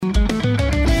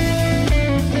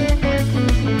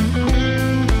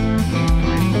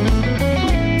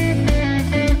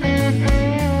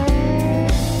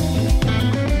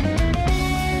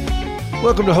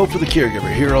Welcome to Hope for the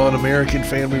Caregiver here on American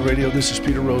Family Radio. This is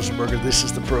Peter Rosenberger. This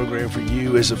is the program for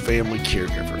you as a family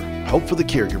caregiver.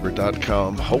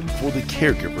 HopeForTheCaregiver.com,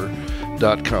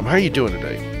 HopeForTheCaregiver.com. How are you doing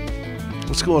today?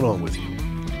 What's going on with you?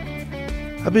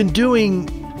 I've been doing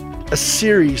a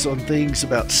series on things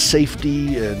about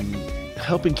safety and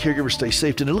helping caregivers stay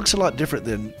safe, and it looks a lot different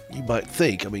than you might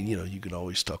think. I mean, you can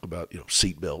always talk about,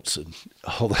 seat belts and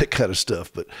all that kind of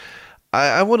stuff, but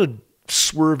I want to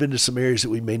swerve into some areas that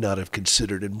we may not have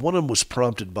considered. And one of them was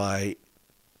prompted by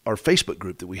our Facebook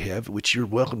group that we have, which you're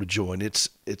welcome to join. It's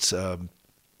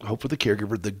Hope for the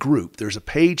Caregiver, the group. There's a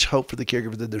page, Hope for the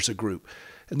Caregiver, then there's a group.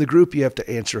 And the group you have to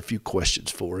answer a few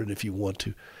questions for. And if you want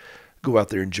to go out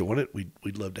there and join it,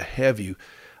 we'd love to have you.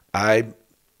 I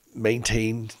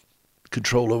maintain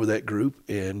control over that group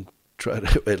and try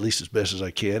to, at least as best as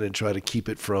I can, and try to keep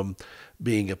it from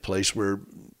being a place where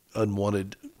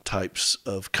unwanted types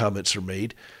of comments are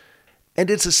made.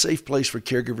 And it's a safe place for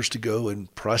caregivers to go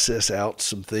and process out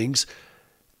some things.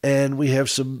 And we have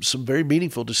some very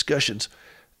meaningful discussions.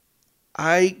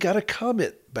 I got a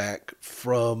comment back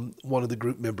from one of the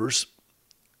group members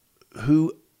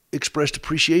who expressed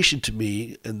appreciation to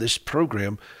me in this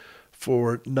program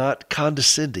for not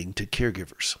condescending to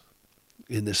caregivers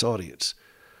in this audience.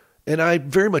 And I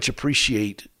very much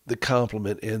appreciate the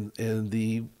compliment and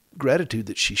the gratitude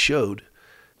that she showed.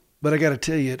 But I got to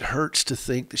tell you, it hurts to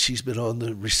think that she's been on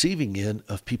the receiving end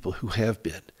of people who have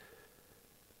been.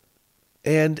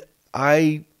 And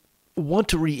I want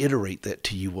to reiterate that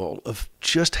to you all of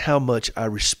just how much I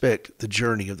respect the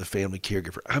journey of the family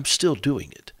caregiver. I'm still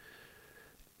doing it.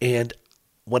 And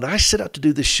when I set out to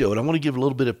do this show, and I want to give a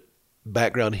little bit of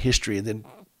background history and then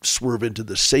swerve into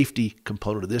the safety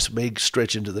component of this, may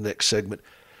stretch into the next segment.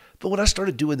 But when I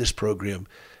started doing this program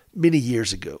many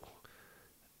years ago,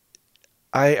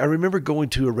 I remember going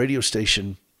to a radio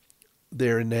station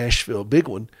there in Nashville, a big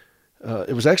one.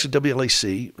 It was actually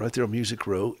WLAC right there on Music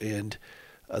Row, and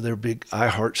they're a big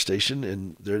iHeart station,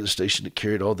 and they're the station that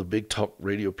carried all the big talk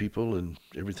radio people and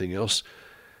everything else.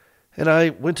 And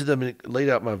I went to them and laid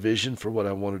out my vision for what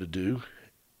I wanted to do,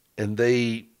 and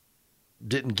they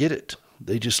didn't get it.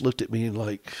 They just looked at me and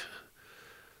like,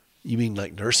 "You mean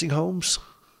like nursing homes?"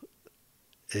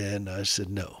 And I said,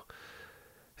 "No."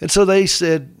 And so they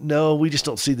said, "No, we just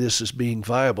don't see this as being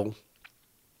viable."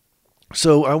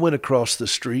 So I went across the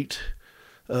street.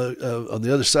 On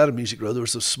the other side of Music Row, there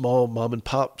was a small mom and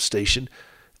pop station,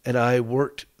 and I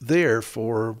worked there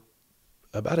for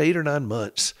about 8 or 9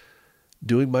 months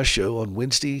doing my show on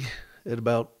Wednesday at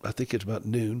about, I think it's about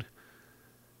noon.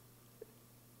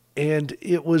 And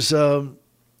it was, like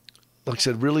I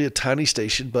said, really a tiny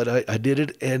station, but I did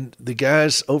it, and the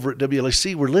guys over at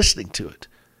WLAC were listening to it.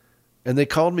 And they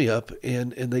called me up,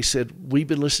 and they said, "We've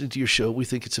been listening to your show. We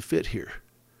think it's a fit here.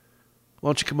 Why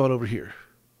don't you come on over here?"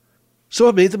 So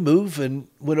I made the move and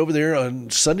went over there on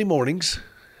Sunday mornings,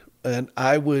 and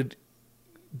I would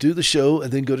do the show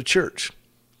and then go to church.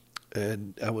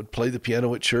 And I would play the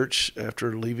piano at church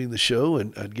after leaving the show,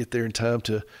 and I'd get there in time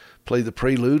to play the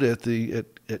prelude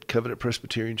at Covenant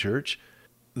Presbyterian Church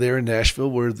there in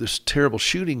Nashville, where this terrible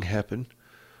shooting happened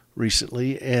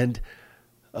recently. And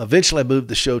eventually I moved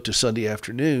the show to Sunday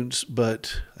afternoons,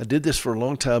 but I did this for a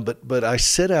long time. But I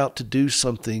set out to do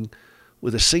something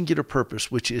with a singular purpose,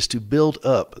 which is to build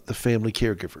up the family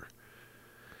caregiver.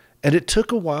 And it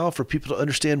took a while for people to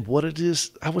understand what it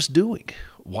is I was doing,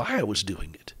 why I was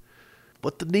doing it,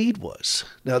 what the need was.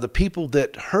 Now, the people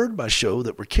that heard my show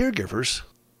that were caregivers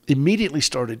immediately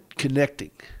started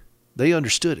connecting. They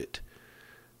understood it.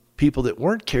 People that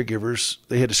weren't caregivers,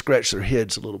 they had to scratch their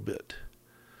heads a little bit.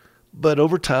 But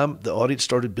over time, the audience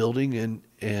started building,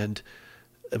 and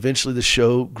eventually the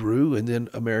show grew, and then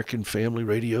American Family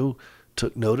Radio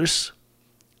took notice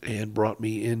and brought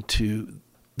me into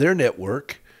their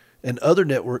network, and other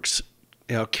networks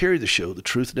now carry the show, the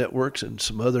Truth Networks and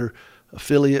some other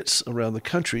affiliates around the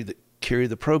country that carry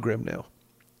the program now.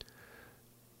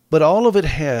 But all of it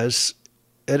has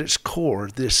at its core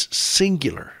this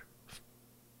singular,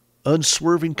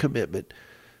 unswerving commitment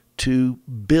to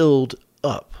build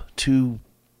up, to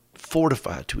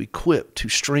fortify, to equip, to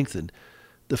strengthen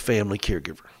the family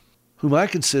caregiver, whom I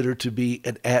consider to be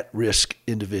an at-risk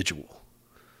individual.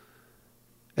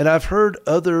 And I've heard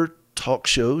other talk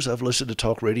shows. I've listened to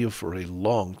talk radio for a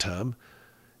long time.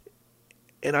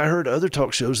 And I heard other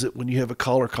talk shows that when you have a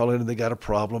caller call in and they got a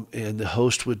problem, and the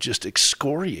host would just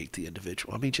excoriate the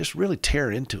individual. I mean, just really tear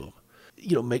into them.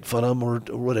 Make fun of them or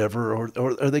whatever,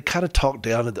 or they kind of talk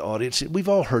down to the audience. We've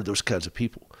all heard those kinds of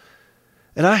people.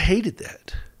 And I hated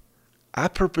that. I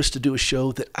purposed to do a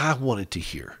show that I wanted to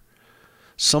hear.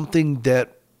 Something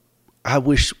that I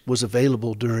wish was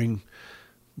available during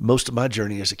most of my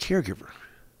journey as a caregiver.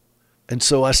 And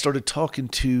so I started talking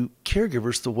to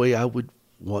caregivers the way I would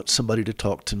want somebody to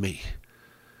talk to me.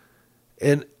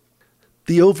 And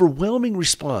the overwhelming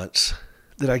response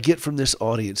that I get from this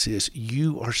audience is,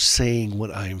 you are saying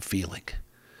what I am feeling.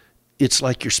 It's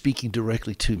like you're speaking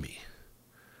directly to me.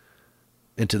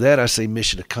 And to that I say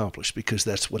mission accomplished, because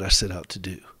that's what I set out to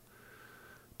do.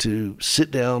 To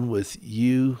sit down with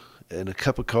you and a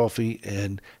cup of coffee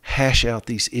and hash out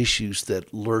these issues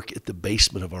that lurk at the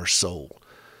basement of our soul.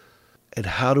 And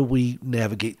how do we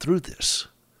navigate through this?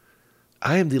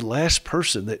 I am the last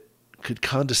person that could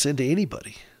condescend to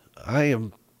anybody. I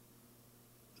am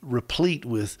replete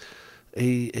with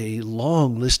a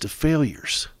long list of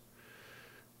failures.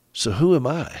 So who am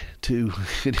I to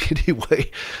in any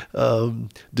way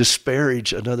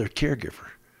disparage another caregiver?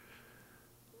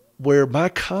 Where my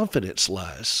confidence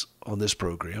lies on this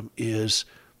program is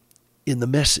in the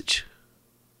message,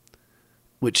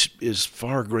 which is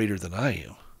far greater than I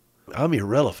am. I'm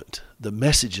irrelevant. The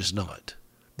message is not.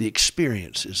 The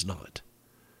experience is not.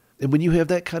 And when you have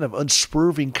that kind of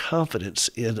unswerving confidence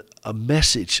in a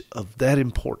message of that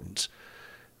importance,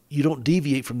 you don't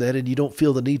deviate from that, and you don't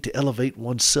feel the need to elevate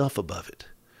oneself above it.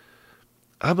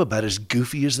 I'm about as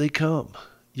goofy as they come.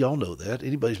 Y'all know that.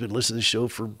 Anybody who's been listening to this show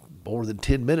for more than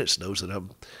 10 minutes knows that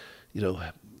I'm,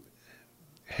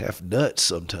 half nuts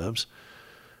sometimes.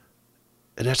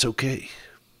 And that's okay.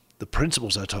 The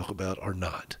principles I talk about are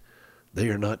not. They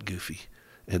are not goofy,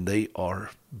 and they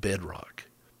are bedrock.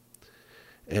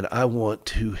 And I want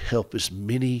to help as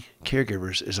many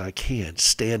caregivers as I can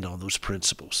stand on those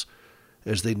principles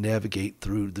as they navigate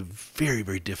through the very,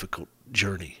 very difficult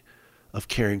journey of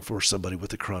caring for somebody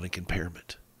with a chronic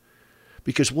impairment.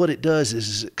 Because what it does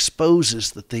is it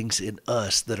exposes the things in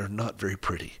us that are not very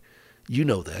pretty. You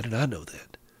know that, and I know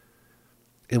that.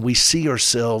 And we see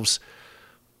ourselves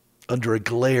under a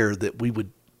glare that we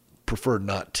would prefer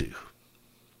not to.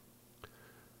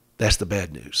 That's the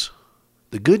bad news.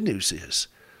 The good news is,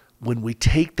 when we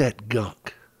take that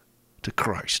gunk to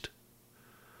Christ,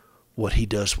 what he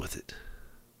does with it,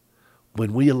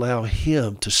 when we allow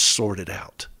him to sort it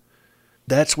out,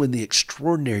 that's when the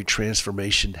extraordinary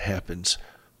transformation happens,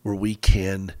 where we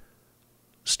can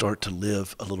start to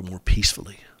live a little more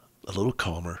peacefully, a little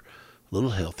calmer, a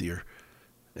little healthier,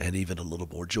 and even a little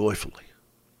more joyfully.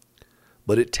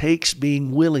 But it takes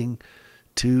being willing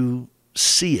to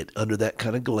see it under that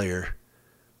kind of glare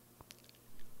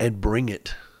and bring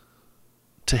it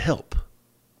to help,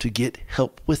 to get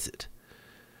help with it.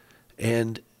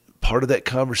 And part of that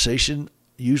conversation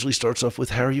usually starts off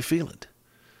with, how are you feeling?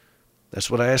 That's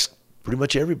what I ask pretty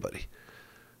much everybody.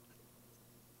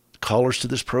 Callers to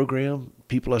this program,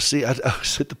 people I see. I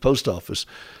was at the post office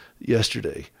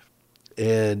yesterday,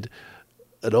 and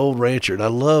an old rancher, and I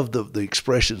love the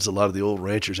expressions a lot of the old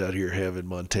ranchers out here have in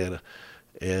Montana.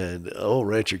 And an old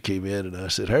rancher came in, and I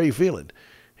said, how are you feeling?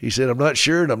 He said, I'm not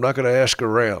sure, and I'm not going to ask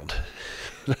around.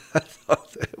 I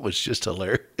thought that was just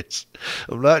hilarious.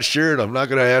 I'm not sure, and I'm not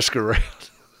going to ask around.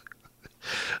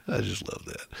 I just love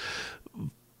that.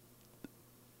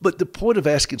 But the point of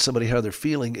asking somebody how they're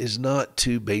feeling is not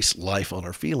to base life on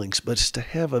our feelings, but it's to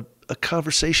have a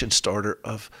conversation starter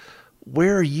of,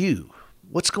 where are you?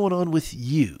 What's going on with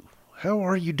you? How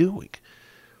are you doing?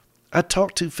 I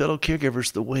talk to fellow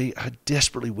caregivers the way I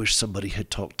desperately wish somebody had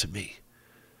talked to me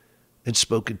and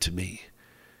spoken to me.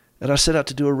 And I set out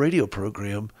to do a radio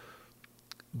program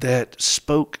that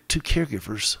spoke to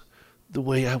caregivers the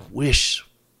way I wish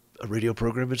a radio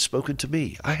program had spoken to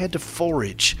me. I had to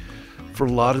forage for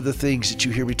a lot of the things that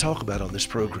you hear me talk about on this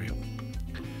program.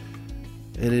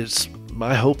 And it's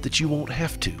my hope that you won't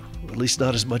have to, at least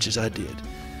not as much as I did,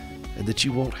 and that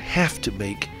you won't have to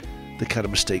make the kind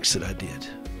of mistakes that I did.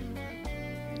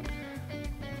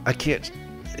 I can't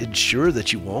ensure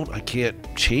that you won't. I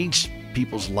can't change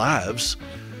people's lives.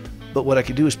 But what I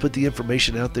can do is put the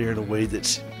information out there in a way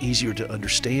that's easier to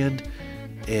understand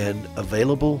and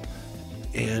available,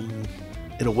 and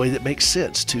in a way that makes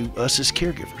sense to us as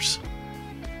caregivers.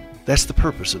 That's the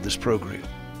purpose of this program.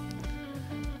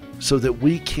 So that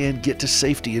we can get to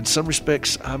safety. In some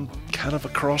respects, I'm kind of a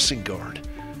crossing guard.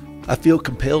 I feel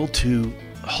compelled to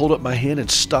hold up my hand and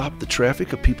stop the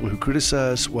traffic of people who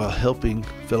criticize while helping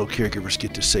fellow caregivers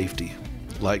get to safety,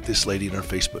 like this lady in our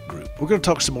Facebook group. We're going to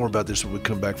talk some more about this when we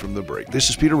come back from the break.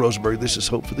 This is Peter Rosenberger. This is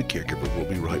Hope for the Caregiver. We'll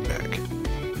be right back.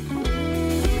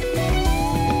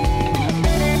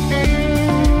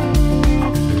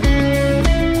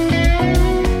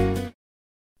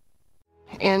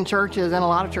 In churches, and a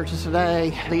lot of churches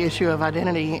today, the issue of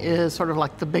identity is sort of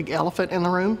like the big elephant in the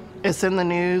room. It's in the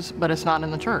news, but it's not in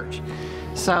the church.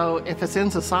 So if it's in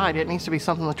society, it needs to be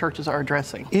something the churches are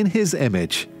addressing. In His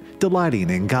Image, delighting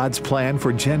in God's plan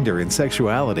for gender and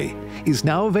sexuality, is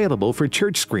now available for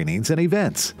church screenings and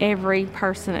events. Every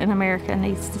person in America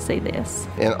needs to see this.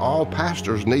 And all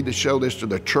pastors need to show this to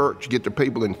the church, get the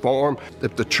people informed.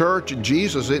 If the church and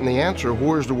Jesus isn't the answer,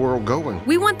 where's the world going?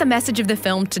 We want the message of the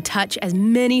film to touch as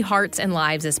many hearts and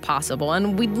lives as possible,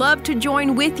 and we'd love to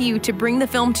join with you to bring the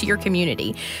film to your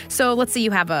community. So let's say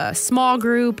you have a small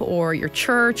group or your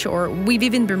church, or we've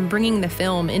even been bringing the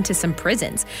film into some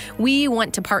prisons. We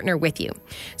want to partner with you.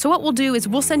 So what we'll do is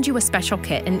we'll send you a special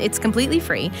kit, and it's completely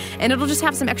free, and it'll just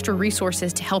have some extra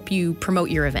resources to help you promote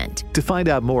your event. To find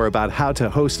out more about how to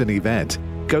host an event,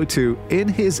 go to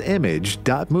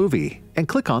inhisimage.movie and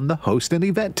click on the Host an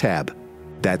Event tab.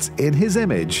 That's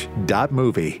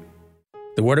inhisimage.movie.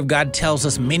 The Word of God tells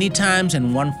us many times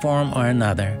in one form or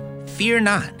another, fear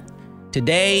not.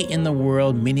 Today in the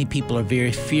world, many people are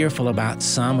very fearful about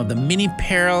some of the many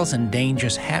perils and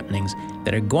dangerous happenings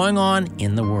that are going on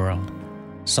in the world.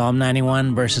 Psalm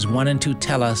 91 verses 1 and 2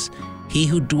 tell us, "He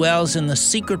who dwells in the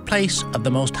secret place of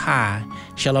the Most High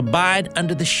shall abide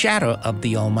under the shadow of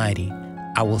the Almighty.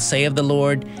 I will say of the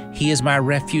Lord, He is my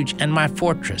refuge and my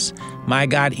fortress. My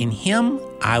God, in Him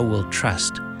I will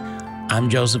trust." I'm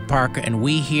Joseph Parker, and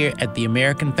we here at the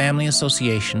American Family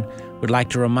Association would like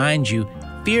to remind you,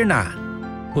 fear not.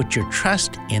 Put your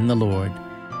trust in the Lord.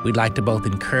 We'd like to both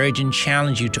encourage and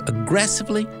challenge you to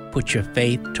aggressively put your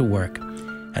faith to work.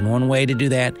 And one way to do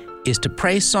that is to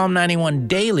pray Psalm 91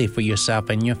 daily for yourself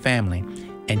and your family,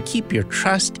 and keep your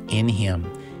trust in Him.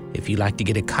 If you'd like to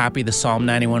get a copy of the Psalm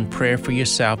 91 prayer for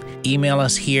yourself, email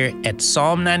us here at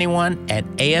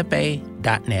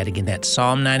psalm91@afa.net. Again, that's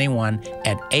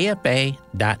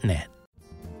psalm91@afa.net.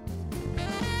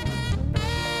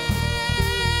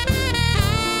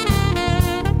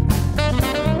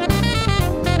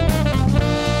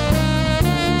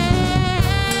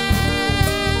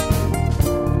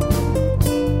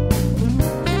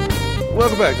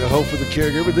 Welcome back to Hope for the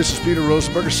Caregiver. This is Peter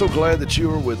Rosenberger. So glad that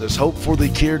you are with us.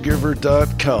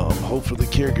 HopeForTheCaregiver.com.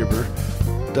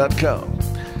 HopeForTheCaregiver.com.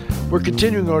 We're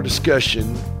continuing our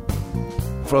discussion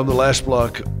from the last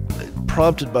block,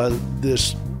 prompted by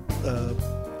this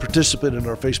participant in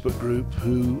our Facebook group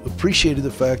who appreciated the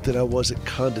fact that I wasn't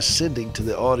condescending to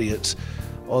the audience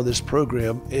on this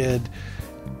program. And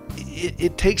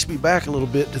it takes me back a little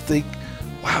bit to think,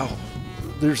 wow,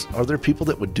 are there people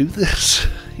that would do this,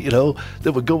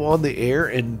 that would go on the air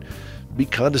and be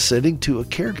condescending to a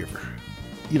caregiver?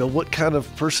 What kind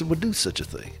of person would do such a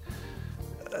thing?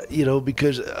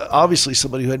 Because obviously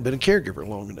somebody who hadn't been a caregiver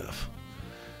long enough,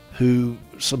 who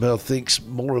somehow thinks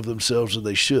more of themselves than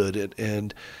they should.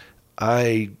 And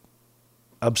I'm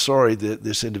sorry that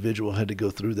this individual had to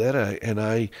go through that.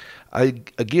 I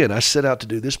set out to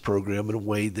do this program in a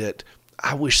way that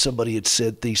I wish somebody had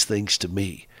said these things to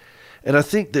me. And I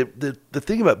think that the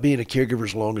thing about being a caregiver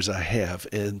as long as I have,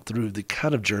 and through the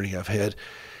kind of journey I've had,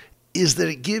 is that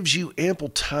it gives you ample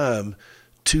time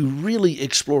to really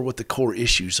explore what the core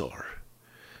issues are.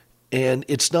 And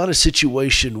it's not a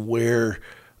situation where,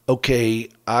 okay,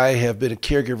 I have been a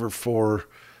caregiver for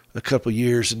a couple of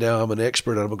years and now I'm an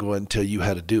expert and I'm going to go ahead and tell you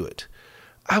how to do it.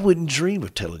 I wouldn't dream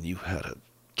of telling you how to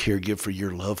caregive for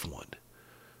your loved one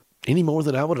any more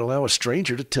than I would allow a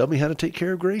stranger to tell me how to take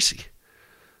care of Gracie.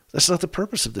 That's not the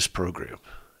purpose of this program.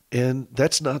 And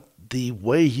that's not the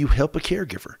way you help a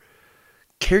caregiver.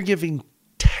 Caregiving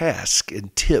tasks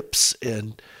and tips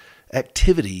and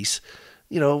activities,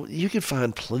 you can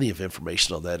find plenty of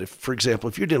information on that. For example,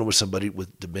 if you're dealing with somebody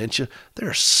with dementia, there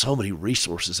are so many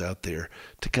resources out there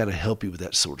to kind of help you with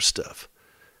that sort of stuff.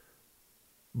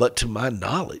 But to my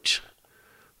knowledge,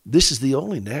 this is the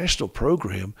only national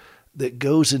program that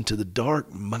goes into the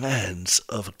dark minds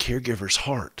of a caregiver's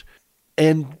heart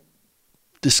and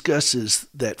discusses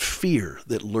that fear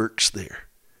that lurks there.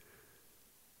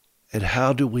 And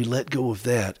how do we let go of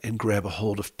that and grab a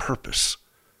hold of purpose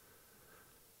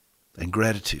and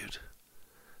gratitude?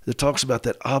 It talks about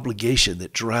that obligation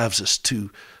that drives us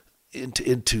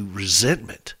into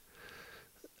resentment.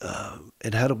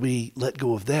 And how do we let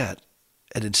go of that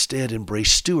and instead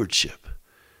embrace stewardship?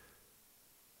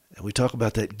 And we talk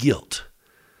about that guilt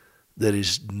that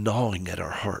is gnawing at our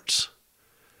hearts.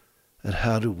 And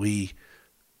how do we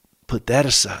put that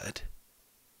aside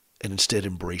and instead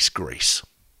embrace grace?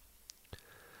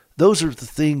 Those are the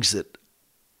things that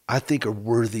I think are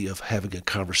worthy of having a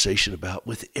conversation about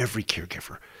with every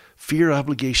caregiver. Fear,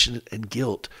 obligation, and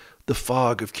guilt, the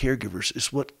fog of caregivers,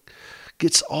 is what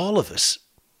gets all of us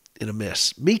in a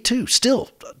mess. Me too,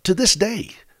 still, to this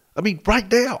day. I mean, right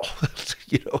now.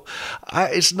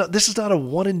 This is not a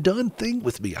one and done thing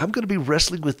with me. I'm going to be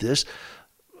wrestling with this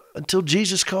until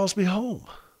Jesus calls me home.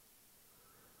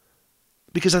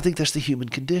 Because I think that's the human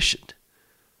condition.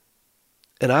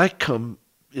 And I come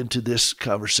into this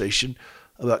conversation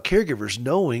about caregivers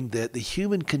knowing that the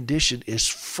human condition is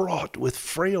fraught with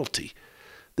frailty,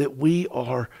 that we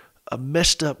are a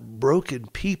messed up, broken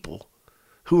people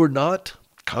who are not,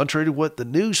 contrary to what the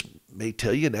news may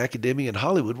tell you in academia and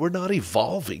Hollywood, we're not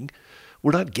evolving.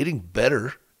 We're not getting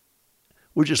better.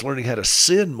 We're just learning how to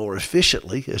sin more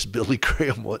efficiently, as Billy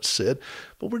Graham once said,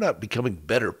 but we're not becoming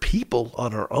better people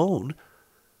on our own.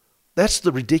 That's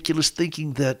the ridiculous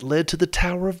thinking that led to the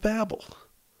Tower of Babel.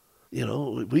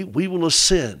 We will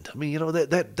ascend. I mean,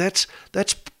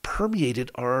 that's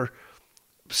permeated our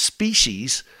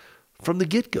species from the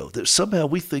get-go, that somehow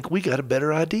we think we got a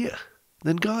better idea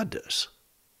than God does.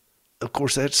 Of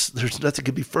course, there's nothing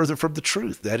could be further from the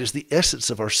truth. That is the essence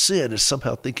of our sin, is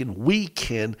somehow thinking we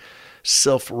can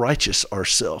self-righteous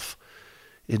ourselves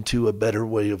into a better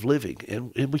way of living,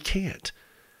 and we can't.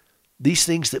 These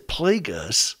things that plague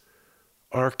us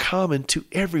are common to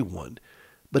everyone,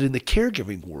 but in the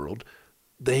caregiving world,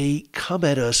 they come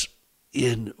at us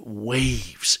in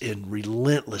waves, in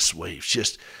relentless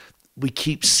waves. We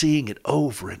keep seeing it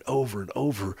over and over and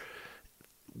over,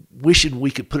 wishing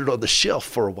we could put it on the shelf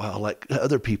for a while like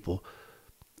other people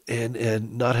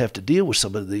and not have to deal with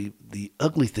some of the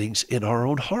ugly things in our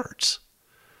own hearts.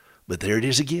 But there it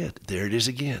is again. There it is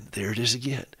again. There it is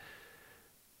again.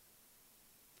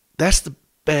 That's the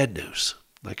bad news,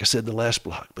 like I said in the last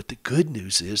block. But the good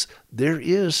news is there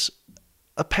is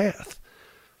a path.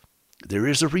 There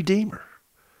is a Redeemer.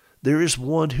 There is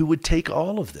one who would take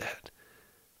all of that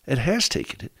and has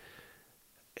taken it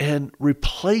and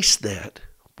replace that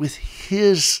with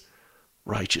his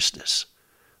righteousness.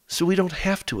 So we don't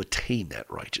have to attain that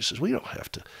righteousness. We don't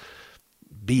have to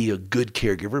be a good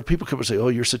caregiver. People come and say, oh,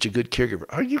 you're such a good caregiver.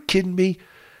 Are you kidding me?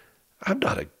 I'm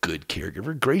not a good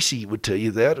caregiver. Gracie would tell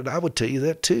you that, and I would tell you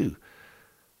that too.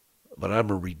 But I'm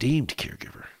a redeemed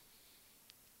caregiver.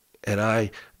 And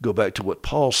I go back to what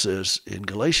Paul says in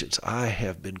Galatians. I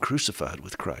have been crucified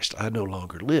with Christ. I no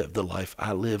longer live. The life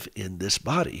I live in this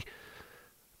body,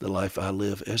 the life I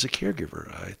live as a caregiver,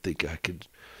 I think I can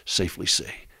safely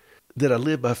say that I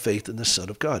live by faith in the Son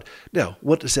of God. Now,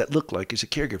 what does that look like as a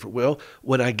caregiver? Well,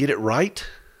 when I get it right,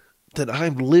 then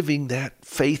I'm living that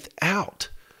faith out.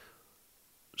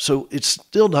 So it's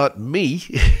still not me.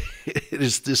 It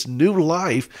is this new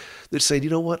life that's saying, you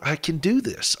know what? I can do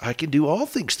this. I can do all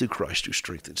things through Christ who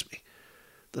strengthens me.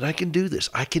 That I can do this.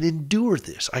 I can endure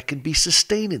this. I can be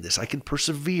sustained in this. I can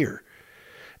persevere.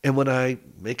 And when I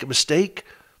make a mistake,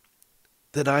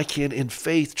 then I can, in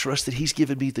faith, trust that he's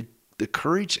given me the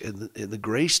courage and the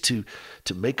grace to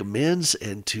make amends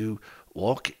and to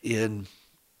walk in,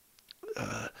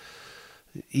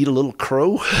 eat a little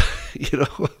crow,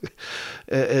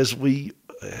 as we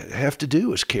have to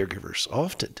do as caregivers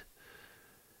often.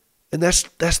 And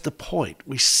that's the point.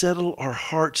 We settle our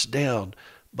hearts down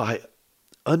by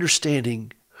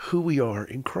understanding who we are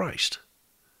in Christ.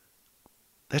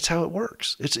 That's how it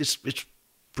works. It's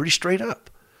pretty straight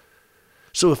up.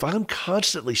 So if I'm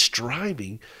constantly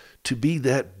striving to be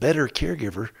that better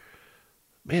caregiver,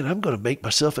 man, I'm going to make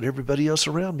myself and everybody else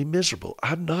around me miserable.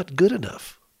 I'm not good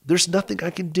enough. There's nothing I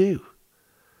can do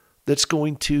that's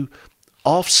going to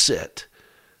offset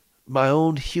my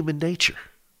own human nature.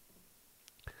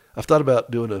 I've thought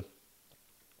about doing the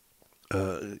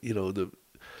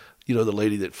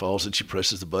lady that falls and she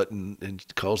presses the button and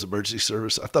calls emergency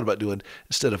service. I thought about doing,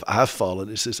 instead of I've fallen,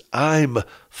 it says I'm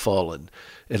fallen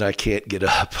and I can't get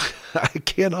up. I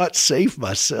cannot save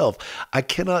myself. I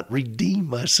cannot redeem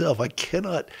myself. I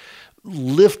cannot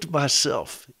lift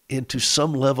myself into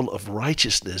some level of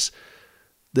righteousness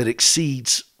that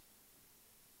exceeds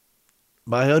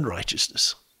my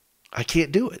unrighteousness. I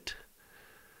can't do it.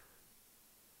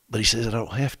 But he says I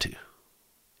don't have to.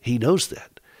 He knows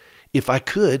that. If I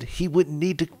could, he wouldn't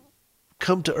need to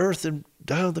come to earth and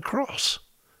die on the cross.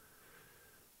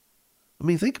 I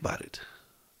mean, think about it.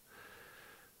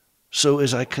 So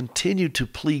as I continue to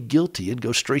plead guilty and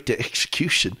go straight to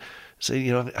execution,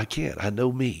 saying, I can't, I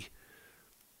know me.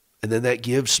 And then that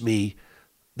gives me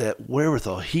that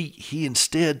wherewithal. He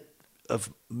instead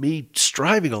of me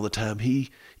striving all the time, he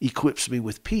equips me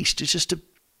with peace, just to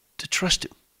trust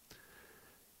him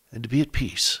and to be at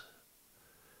peace.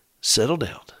 Settle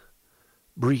down.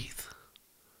 Breathe.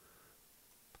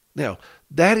 Now,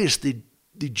 that is the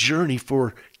journey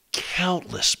for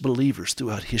countless believers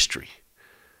throughout history.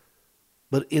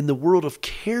 But in the world of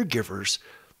caregivers,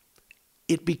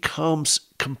 it becomes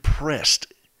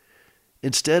compressed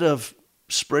instead of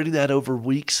spreading that over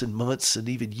weeks and months and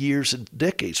even years and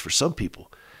decades for some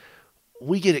people,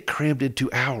 we get it crammed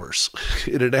into hours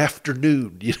in an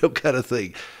afternoon, kind of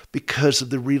thing, because of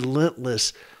the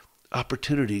relentless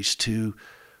opportunities to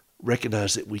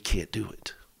recognize that we can't do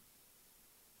it.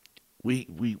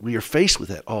 We are faced with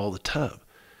that all the time.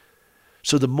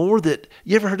 So the more that,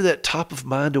 you ever heard of that top of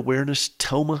mind awareness,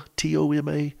 TOMA,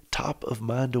 T-O-M-A, top of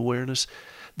mind awareness?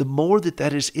 The more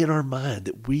that is in our mind,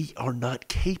 that we are not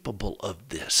capable of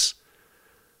this,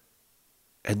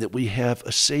 and that we have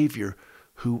a Savior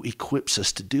who equips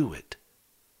us to do it.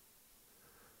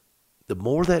 The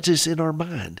more that is in our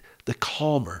mind, the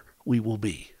calmer we will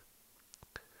be.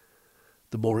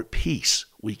 The more at peace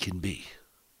we can be.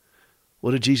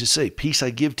 What did Jesus say? Peace I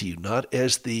give to you, not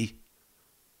as the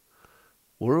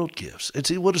world gives. And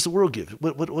see, what does the world give?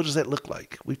 What does that look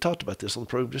like? We talked about this on the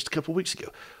program just a couple of weeks ago.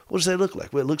 What does that look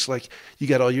like? Well, it looks like you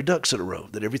got all your ducks in a row,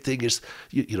 that everything is,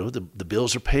 the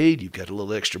bills are paid, you've got a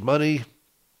little extra money,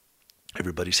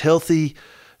 everybody's healthy,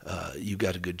 you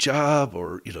got a good job,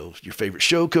 or, your favorite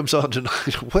show comes on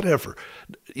tonight, whatever.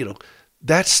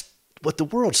 That's what the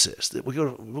world says, that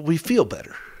we feel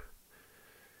better.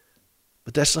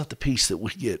 But that's not the peace that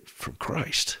we get from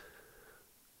Christ.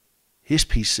 His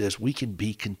peace says we can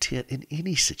be content in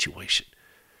any situation.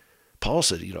 Paul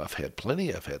said, I've had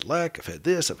plenty, I've had lack, I've had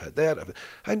this, I've had that.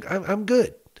 I'm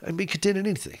good. I can be content in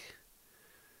anything.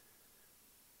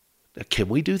 Now, can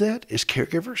we do that as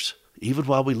caregivers? Even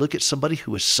while we look at somebody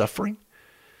who is suffering,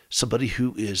 somebody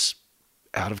who is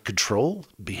out of control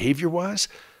behavior-wise,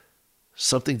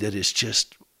 something that is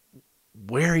just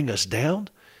wearing us down?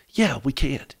 Yeah, we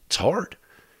can. It's hard,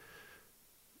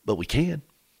 but we can.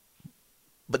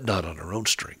 But not on our own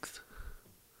strength.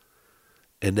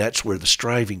 And that's where the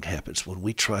striving happens, when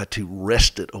we try to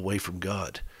wrest it away from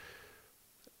God.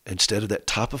 Instead of that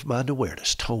top of mind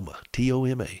awareness, TOMA,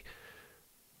 T-O-M-A,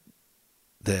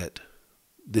 that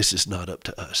this is not up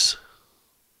to us.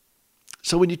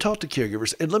 So when you talk to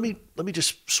caregivers, and let me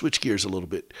just switch gears a little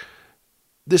bit.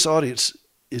 This audience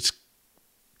is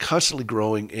constantly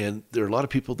growing, and there are a lot of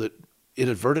people that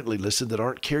inadvertently listen that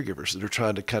aren't caregivers, that are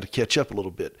trying to kind of catch up a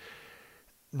little bit.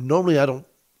 Normally, I don't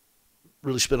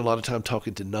really spend a lot of time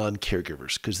talking to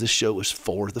non-caregivers, because this show is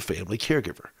for the family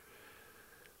caregiver.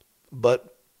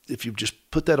 But if you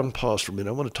just put that on pause for a minute,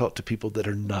 I want to talk to people that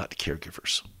are not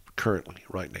caregivers currently,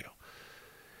 right now.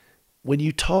 When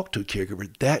you talk to a caregiver,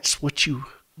 that's what you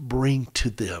bring to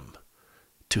them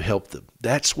to help them.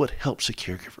 That's what helps a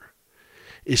caregiver,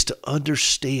 is to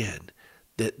understand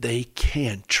that they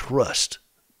can trust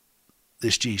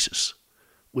this Jesus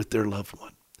with their loved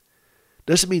one.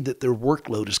 Doesn't mean that their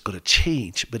workload is going to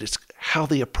change, but it's how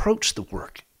they approach the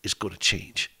work is going to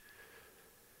change.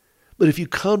 But if you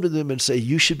come to them and say,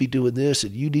 you should be doing this,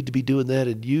 and you need to be doing that,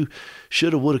 and you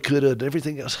shoulda, woulda, coulda, and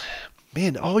everything else,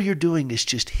 man, all you're doing is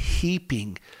just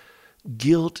heaping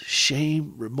guilt,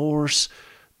 shame, remorse,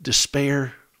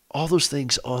 despair, all those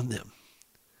things on them.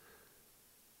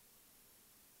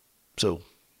 So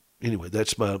anyway,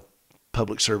 that's my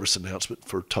public service announcement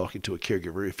for talking to a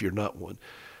caregiver if you're not one.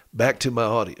 Back to my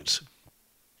audience.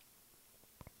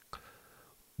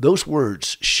 Those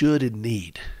words, should and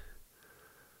need,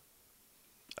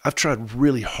 I've tried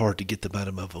really hard to get them out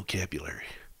of my vocabulary,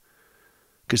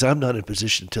 because I'm not in a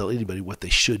position to tell anybody what they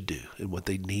should do and what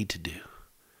they need to do.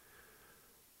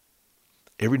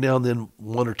 Every now and then,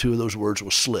 one or two of those words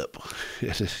will slip,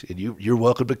 and you're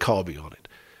welcome to call me on it.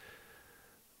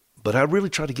 But I really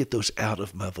try to get those out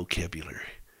of my vocabulary,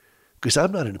 because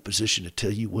I'm not in a position to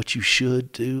tell you what you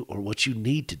should do or what you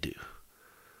need to do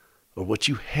or what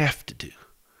you have to do.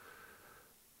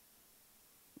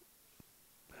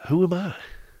 Who am I?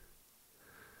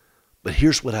 But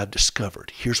here's what I've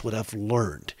discovered. Here's what I've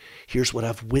learned. Here's what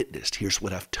I've witnessed. Here's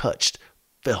what I've touched,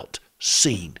 felt,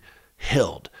 seen,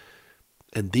 held.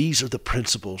 And these are the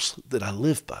principles that I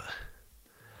live by.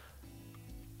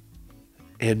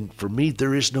 And for me,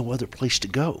 there is no other place to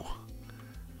go.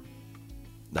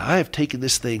 Now, I have taken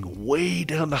this thing way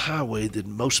down the highway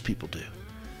than most people do.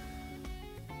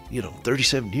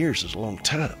 37 years is a long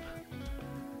time.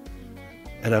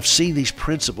 And I've seen these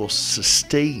principles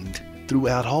sustained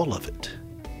throughout all of it.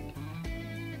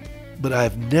 But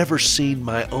I've never seen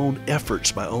my own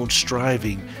efforts, my own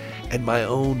striving, and my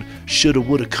own shoulda,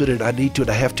 woulda, coulda, and I need to,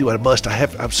 and I have to, and I must,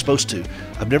 I'm supposed to.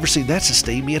 I've never seen that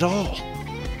sustain me at all.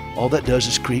 All that does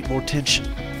is create more tension.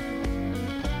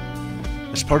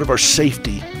 It's part of our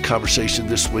safety conversation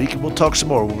this week, and we'll talk some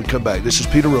more when we come back. This is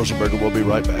Peter Rosenberger. We'll be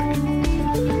right back.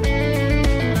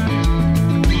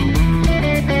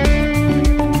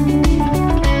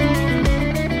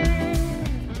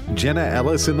 Jenna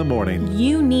Ellis in the morning.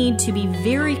 You need to be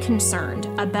very concerned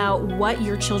about what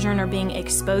your children are being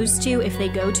exposed to if they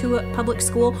go to a public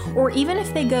school or even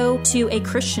if they go to a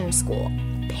Christian school.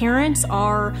 Parents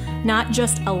are not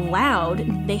just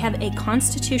allowed, they have a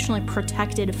constitutionally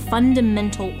protected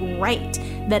fundamental right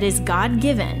that is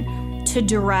God-given to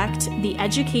direct the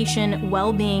education,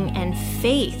 well-being, and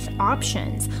faith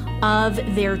options of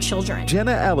their children.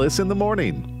 Jenna Ellis in the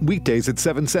morning, weekdays at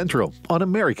 7 Central on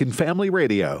American Family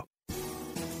Radio.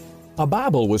 A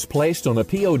Bible was placed on a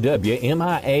POW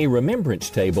MIA remembrance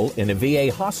table in a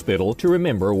VA hospital to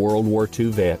remember a World War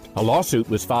II vet. A lawsuit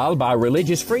was filed by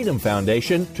Religious Freedom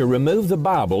Foundation to remove the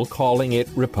Bible, calling it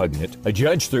repugnant. A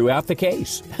judge threw out the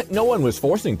case. No one was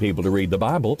forcing people to read the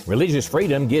Bible. Religious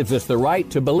freedom gives us the right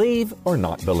to believe or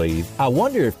not believe. I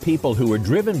wonder if people who are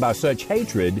driven by such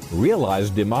hatred realize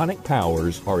demonic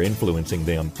powers are influencing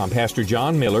them. I'm Pastor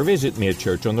John Miller. Visit me at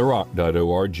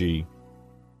churchontherock.org.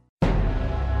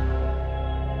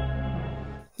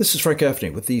 This is Frank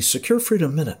Gaffney with the Secure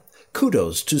Freedom Minute.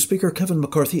 Kudos to Speaker Kevin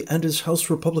McCarthy and his House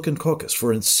Republican caucus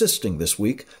for insisting this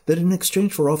week that in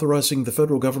exchange for authorizing the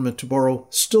federal government to borrow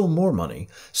still more money,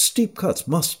 steep cuts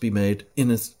must be made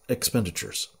in its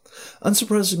expenditures.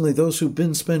 Unsurprisingly, those who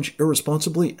bin spend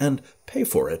irresponsibly and pay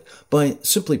for it by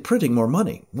simply printing more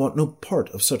money want no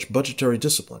part of such budgetary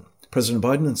discipline. President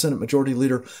Biden and Senate Majority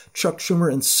Leader Chuck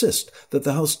Schumer insist that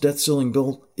the House debt ceiling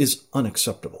bill is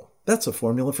unacceptable. That's a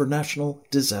formula for national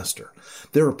disaster.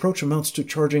 Their approach amounts to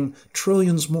charging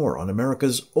trillions more on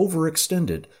America's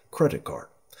overextended credit card.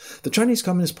 The Chinese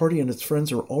Communist Party and its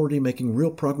friends are already making real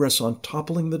progress on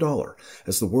toppling the dollar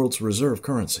as the world's reserve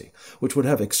currency, which would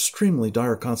have extremely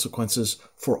dire consequences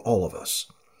for all of us.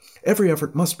 Every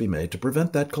effort must be made to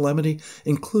prevent that calamity,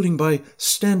 including by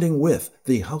standing with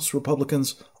the House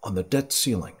Republicans on the debt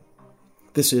ceiling.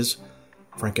 This is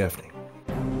Frank Gaffney.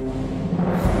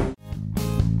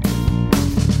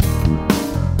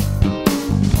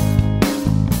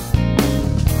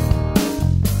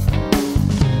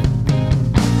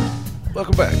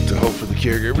 Welcome back to Hope for the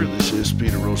Caregiver. This is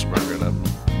Peter Rosenberger, and I'm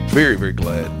very, very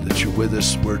glad that you're with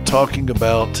us. We're talking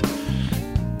about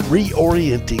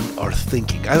reorienting our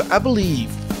thinking. I believe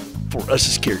for us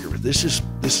as caregivers, this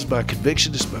is my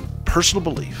conviction, this is my personal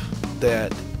belief,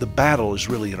 that the battle is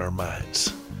really in our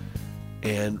minds.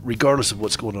 And regardless of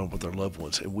what's going on with our loved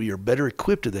ones, and we are better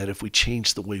equipped to that if we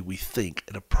change the way we think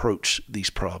and approach these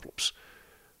problems.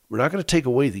 We're not going to take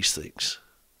away these things.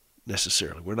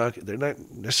 Necessarily. They're not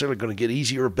necessarily going to get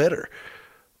easier or better,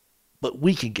 but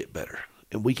we can get better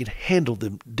and we can handle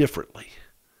them differently.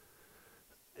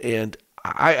 And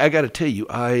I got to tell you,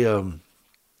 the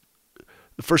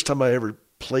first time I ever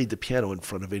played the piano in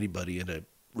front of anybody in a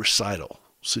recital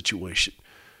situation,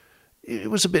 it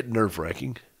was a bit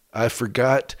nerve-wracking. I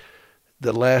forgot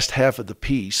the last half of the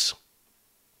piece,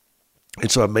 and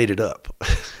so I made it up.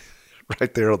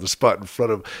 Right there on the spot in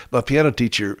front of my piano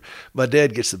teacher. My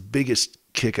dad gets the biggest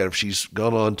kick out of. She's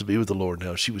gone on to be with the Lord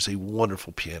now. She was a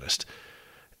wonderful pianist.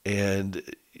 And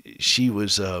she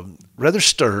was rather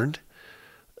stern,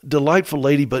 delightful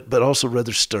lady, but also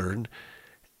rather stern.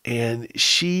 And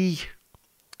she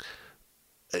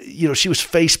was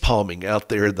face palming out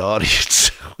there in the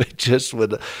audience.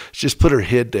 just put her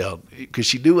head down because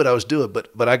she knew what I was doing.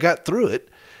 But I got through it.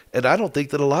 And I don't think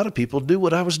that a lot of people knew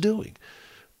what I was doing.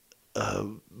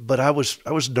 But I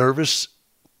was nervous,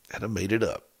 and I made it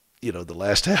up. The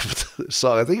last half of the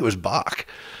song, I think it was Bach.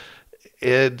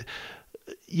 And,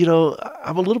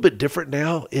 I'm a little bit different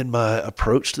now in my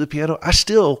approach to the piano. I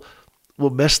still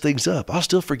will mess things up. I'll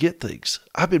still forget things.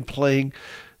 I've been playing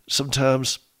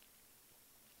sometimes,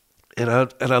 and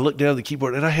I look down at the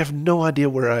keyboard, and I have no idea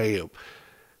where I am.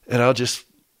 And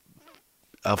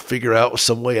I'll figure out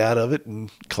some way out of it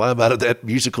and climb out of that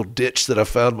musical ditch that I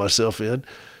found myself in.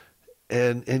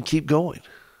 And keep going,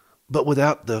 but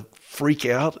without the freak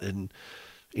out and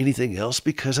anything else,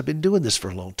 because I've been doing this for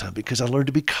a long time, because I learned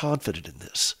to be confident in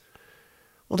this.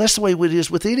 Well, that's the way it is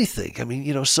with anything. I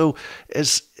mean, so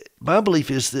as my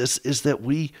belief is that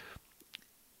we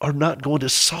are not going to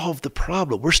solve the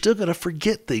problem. We're still going to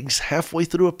forget things halfway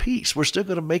through a piece. We're still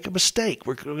going to make a mistake.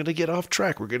 We're going to get off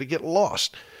track. We're going to get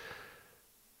lost,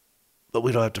 but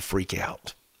we don't have to freak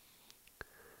out.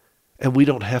 And we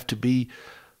don't have to be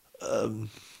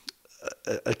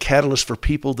a catalyst for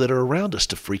people that are around us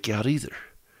to freak out either.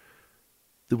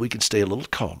 That we can stay a little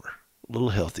calmer, a little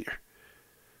healthier,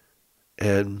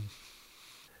 and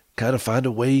kind of find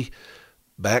a way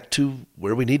back to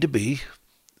where we need to be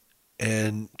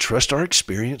and trust our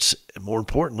experience, and more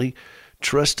importantly,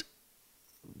 trust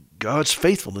God's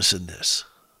faithfulness in this.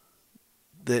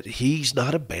 That He's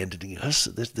not abandoning us.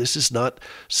 This is not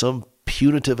some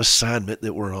punitive assignment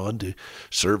that we're on to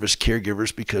serve as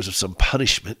caregivers because of some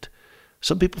punishment.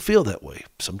 Some people feel that way.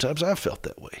 Sometimes I've felt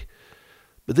that way.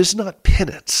 But this is not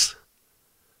penance.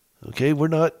 Okay, we're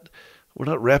not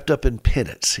wrapped up in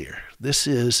penance here. This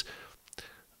is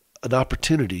an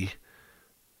opportunity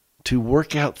to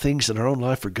work out things in our own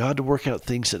life, for God to work out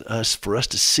things in us, for us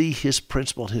to see His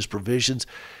principle and His provisions,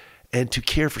 and to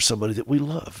care for somebody that we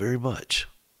love very much,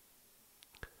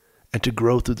 and to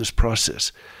grow through this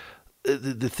process.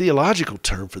 The theological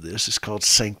term for this is called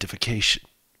sanctification,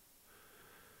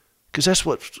 because that's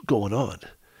what's going on.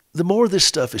 The more this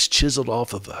stuff is chiseled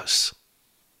off of us,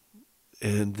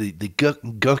 and the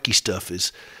gunky stuff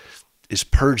is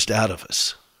purged out of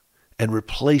us and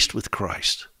replaced with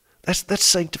Christ, that's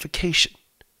sanctification.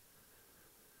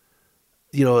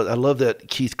 You know, I love that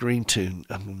Keith Green tune.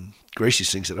 Gracie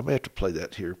sings it. I may have to play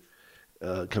that here,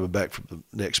 coming back from the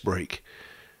next break.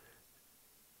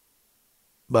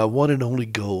 My one and only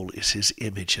goal is His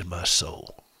image in my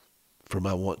soul. From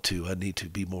I need to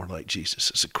be more like Jesus.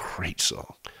 It's a great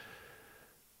song.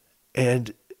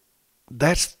 And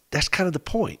that's kind of the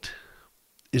point,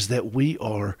 is that we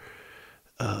are,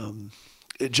 John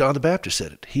the Baptist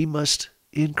said it, he must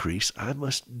increase, I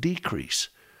must decrease.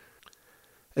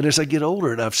 And as I get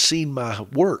older and I've seen my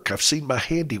work, I've seen my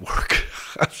handiwork,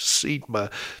 I've seen my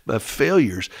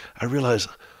failures, I realize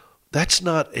that's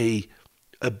not a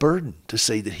burden to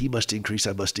say that he must increase,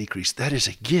 I must decrease. That is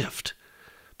a gift,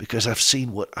 because I've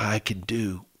seen what I can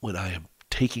do when I am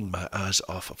taking my eyes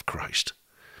off of Christ.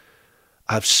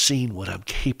 I've seen what I'm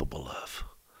capable of.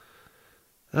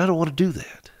 And I don't want to do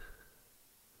that.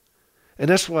 And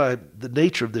that's why the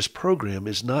nature of this program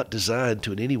is not designed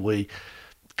to in any way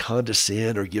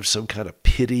condescend or give some kind of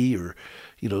pity or,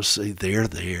 say they're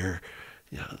there.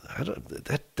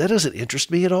 That doesn't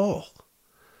interest me at all.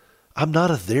 I'm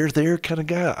not a there kind of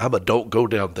guy. I'm a don't go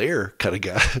down there kind of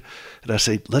guy. And I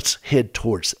say, let's head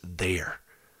towards there.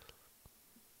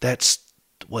 That's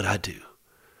what I do.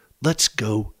 Let's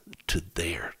go to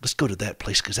there. Let's go to that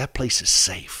place, because that place is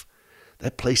safe.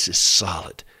 That place is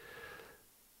solid.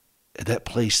 And that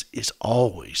place is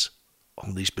always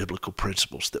on these biblical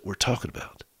principles that we're talking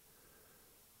about.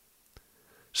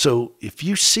 So if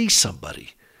you see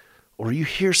somebody or you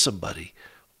hear somebody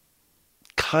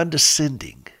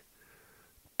condescending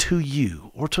to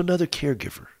you or to another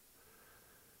caregiver,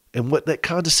 and what that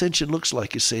condescension looks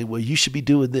like is saying, well, you should be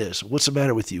doing this. What's the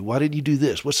matter with you? Why didn't you do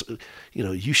this?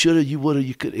 You should have, you would have,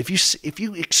 you could. If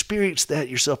you experience that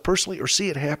yourself personally or see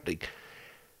it happening,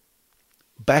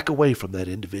 back away from that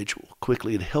individual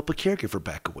quickly and help a caregiver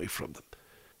back away from them.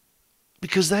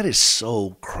 Because that is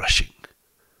soul crushing.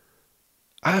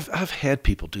 I've had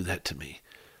people do that to me.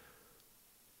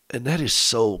 And that is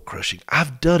soul crushing.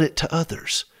 I've done it to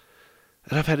others.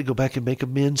 And I've had to go back and make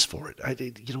amends for it.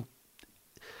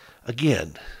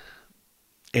 Again,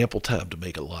 ample time to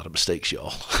make a lot of mistakes,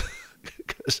 y'all.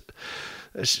 Because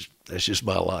that's just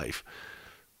my life.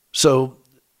 So,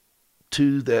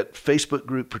 to that Facebook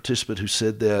group participant who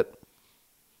said that,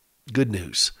 good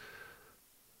news.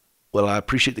 Well, I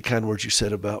appreciate the kind words you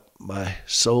said about my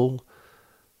soul.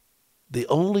 The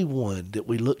only one that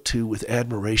we look to with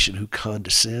admiration who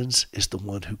condescends is the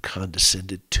one who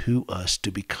condescended to us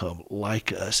to become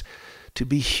like us, to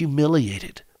be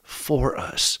humiliated for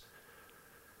us,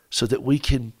 so that we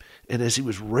can, and as he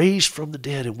was raised from the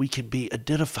dead, and we can be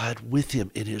identified with him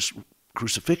in his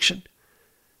crucifixion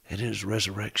and in his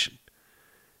resurrection.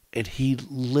 And he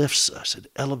lifts us and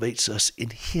elevates us in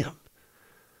him.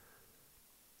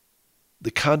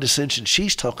 The condescension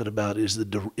she's talking about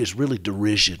is really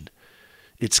derision.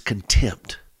 It's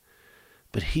contempt.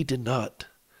 But he did not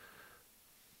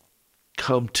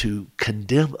come to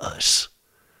condemn us.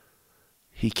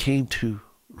 He came to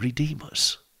redeem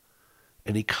us.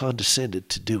 And he condescended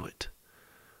to do it.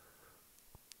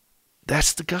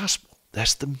 That's the gospel.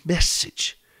 That's the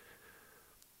message.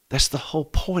 That's the whole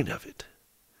point of it.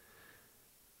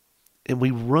 And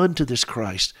we run to this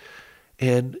Christ,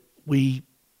 and we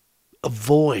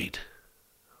avoid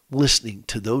listening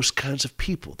to those kinds of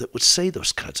people that would say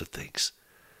those kinds of things.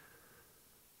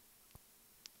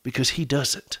 Because he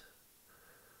doesn't.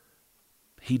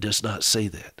 He does not say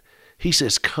that. He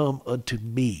says, come unto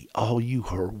me, all you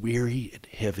who are weary and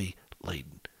heavy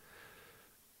laden.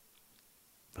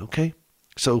 Okay?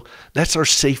 So that's our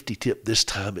safety tip this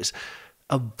time, is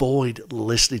avoid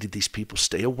listening to these people.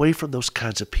 Stay away from those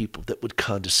kinds of people that would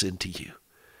condescend to you.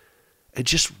 And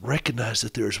just recognize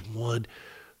that there's one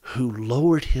who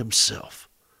lowered himself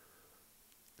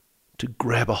to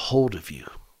grab a hold of you,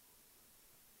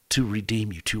 to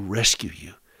redeem you, to rescue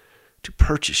you, to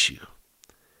purchase you.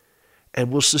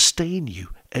 and will sustain you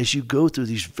as you go through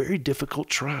these very difficult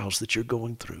trials that you're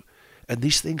going through. And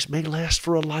these things may last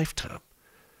for a lifetime.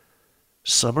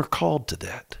 Some are called to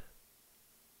that.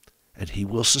 And he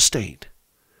will sustain.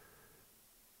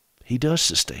 He does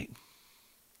sustain.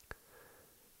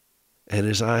 And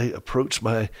as I approach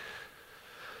my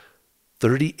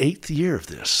 38th year of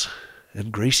this,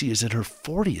 and Gracie is in her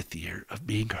 40th year of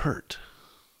being hurt,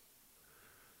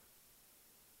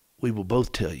 we will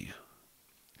both tell you,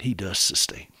 he does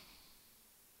sustain.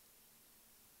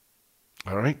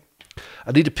 All right?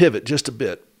 I need to pivot just a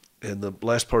bit in the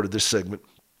last part of this segment.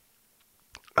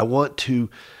 I want to,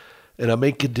 and I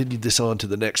may continue this on to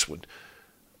the next one,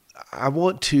 I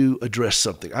want to address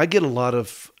something. I get a lot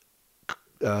of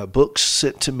books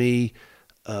sent to me.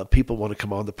 People want to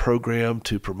come on the program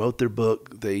to promote their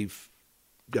book. They've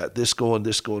got this going,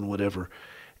 whatever.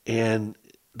 And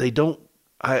they don't,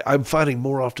 I'm finding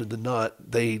more often than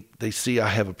not, they see I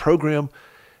have a program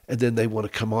and then they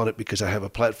want to come on it because I have a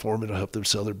platform and I help them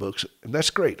sell their books. And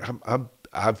that's great.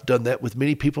 I've done that with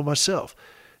many people myself,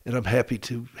 and I'm happy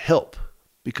to help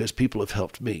because people have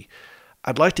helped me.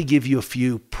 I'd like to give you a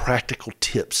few practical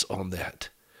tips on that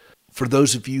for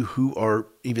those of you who are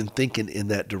even thinking in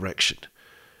that direction.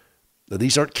 Now,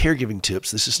 these aren't caregiving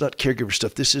tips. This is not caregiver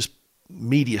stuff. This is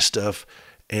media stuff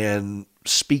and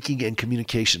speaking and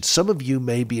communication. Some of you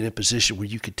may be in a position where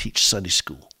you could teach Sunday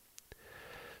school.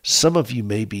 Some of you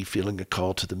may be feeling a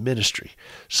call to the ministry.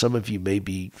 Some of you may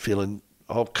be feeling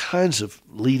all kinds of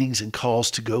leadings and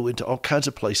calls to go into all kinds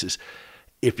of places.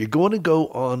 If you're going to go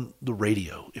on the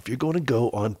radio, if you're going to go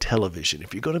on television,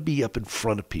 if you're going to be up in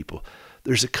front of people,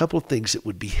 there's a couple of things that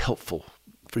would be helpful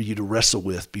for you to wrestle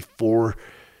with before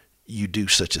you do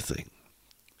such a thing.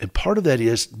 And part of that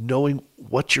is knowing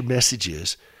what your message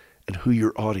is and who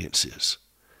your audience is.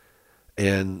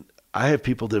 And I have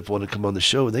people that want to come on the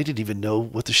show and they didn't even know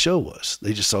what the show was.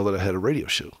 They just saw that I had a radio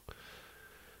show.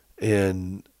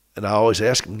 And I always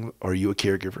ask them, are you a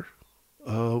caregiver?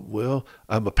 Well,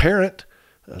 I'm a parent.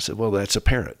 I said, well, that's a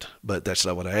parent, but that's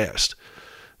not what I asked.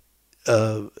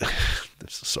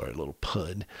 Sorry, a little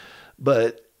pun.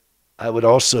 But I would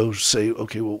also say,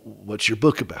 okay, well, what's your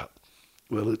book about?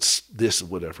 Well, it's this or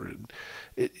whatever.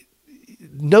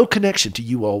 No connection to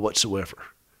you all whatsoever.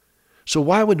 So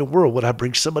why in the world would I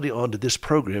bring somebody onto this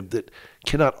program that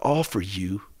cannot offer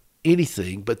you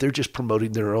anything, but they're just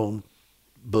promoting their own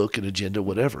book and agenda,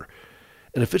 whatever?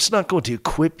 And if it's not going to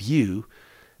equip you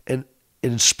and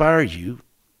inspire you,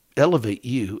 elevate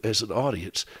you as an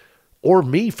audience, or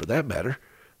me for that matter,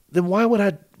 then why would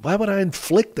I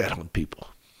inflict that on people?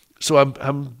 So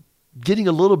I'm getting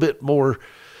a little bit more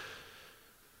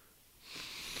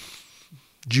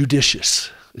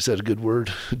judicious. Is that a good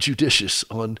word? Judicious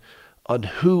on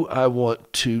who I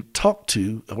want to talk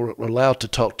to or allow to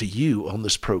talk to you on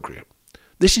this program.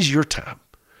 This is your time.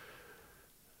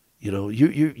 You know,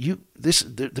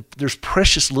 there's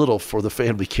precious little for the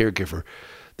family caregiver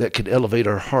that can elevate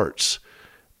our hearts,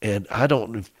 and I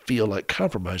don't feel like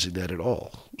compromising that at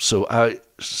all. So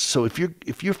if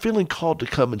you're feeling called to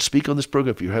come and speak on this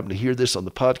program, if you're having to hear this on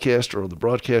the podcast or on the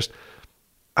broadcast,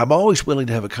 I'm always willing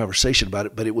to have a conversation about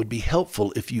it, but it would be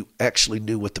helpful if you actually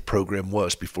knew what the program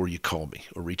was before you call me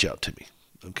or reach out to me.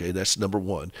 Okay, that's number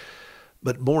one.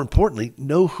 But more importantly,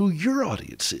 know who your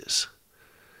audience is.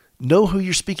 Know who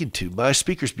you're speaking to. My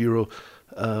Speakers Bureau,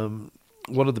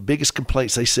 one of the biggest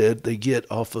complaints they said they get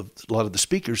off of a lot of the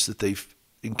speakers that they've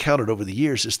encountered over the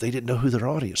years is they didn't know who their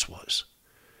audience was.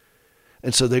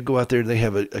 And so they go out there and they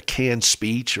have a canned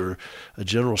speech or a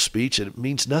general speech, and it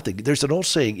means nothing. There's an old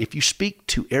saying, if you speak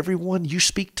to everyone, you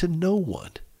speak to no one.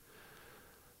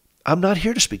 I'm not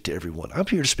here to speak to everyone. I'm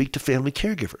here to speak to family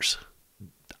caregivers.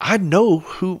 I know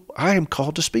who I am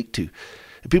called to speak to.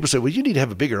 And people say, well, you need to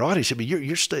have a bigger audience. I mean,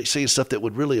 you're saying stuff that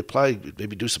would really apply,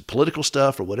 maybe do some political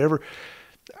stuff or whatever.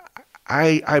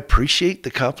 I appreciate the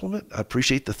compliment. I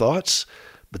appreciate the thoughts.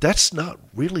 But that's not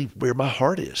really where my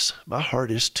heart is. My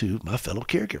heart is to my fellow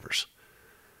caregivers.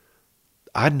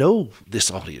 I know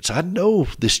this audience. I know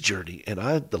this journey. And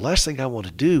the last thing I want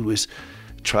to do is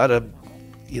try to,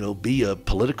 be a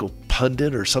political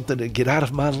pundit or something and get out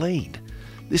of my lane.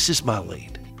 This is my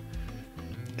lane.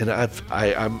 And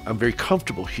I'm very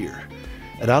comfortable here.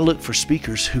 And I look for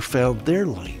speakers who found their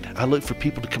lane. I look for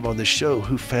people to come on this show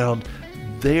who found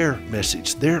their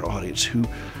message, their audience,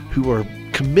 who are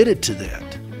committed to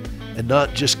that and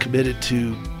not just committed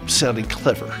to sounding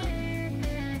clever.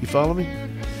 You follow me?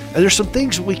 And there's some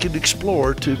things we can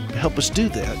explore to help us do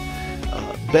that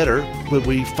better when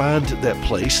we find that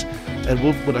place. And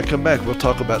when I come back, we'll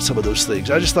talk about some of those things.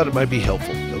 I just thought it might be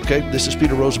helpful. Okay? This is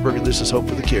Peter Rosenberger. This is Hope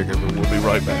for the Caregiver. We'll be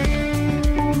right back.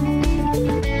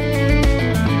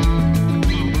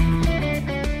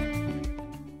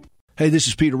 Hey, this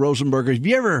is Peter Rosenberger. Have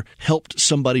you ever helped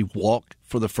somebody walk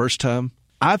for the first time?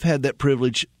 I've had that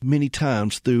privilege many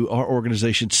times through our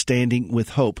organization, Standing with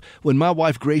Hope. When my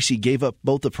wife, Gracie, gave up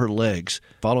both of her legs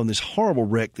following this horrible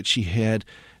wreck that she had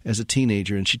as a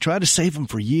teenager, and she tried to save them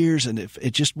for years, and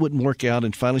it just wouldn't work out,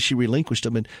 and finally she relinquished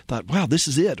them and thought, wow, this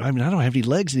is it. I mean, I don't have any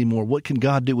legs anymore. What can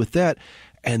God do with that?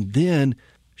 And then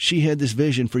she had this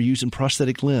vision for using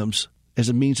prosthetic limbs as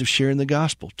a means of sharing the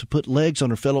gospel, to put legs on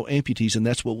her fellow amputees, and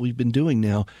that's what we've been doing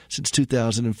now since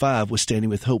 2005 with Standing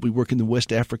with Hope. We work in the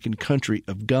West African country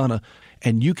of Ghana,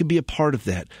 and you can be a part of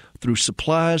that through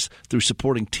supplies, through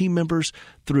supporting team members,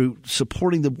 through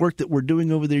supporting the work that we're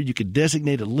doing over there. You could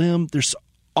designate a limb. There's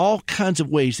all kinds of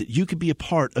ways that you could be a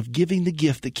part of giving the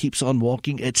gift that keeps on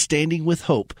walking at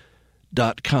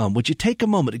standingwithhope.com. Would you take a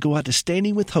moment to go out to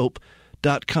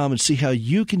standingwithhope.com and see how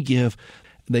you can give?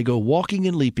 They go walking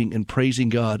and leaping and praising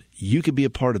God. You can be a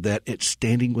part of that at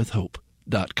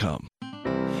standingwithhope.com.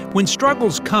 When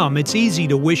struggles come, it's easy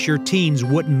to wish your teens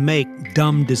wouldn't make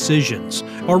dumb decisions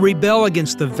or rebel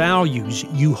against the values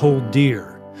you hold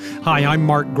dear. Hi, I'm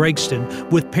Mark Gregston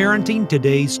with Parenting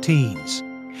Today's Teens.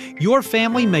 Your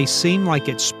family may seem like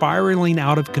it's spiraling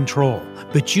out of control,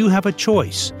 but you have a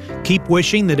choice. Keep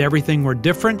wishing that everything were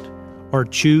different, or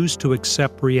choose to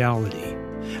accept reality.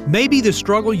 Maybe the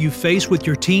struggle you face with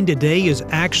your teen today is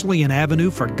actually an avenue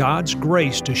for God's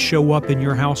grace to show up in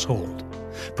your household.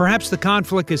 Perhaps the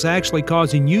conflict is actually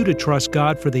causing you to trust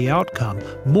God for the outcome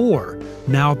more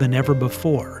now than ever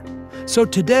before. So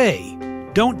today,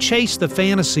 don't chase the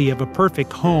fantasy of a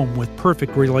perfect home with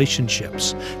perfect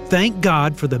relationships. Thank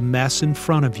God for the mess in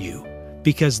front of you,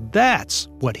 because that's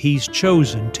what He's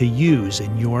chosen to use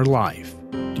in your life.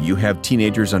 Do you have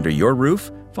teenagers under your roof?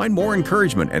 Find more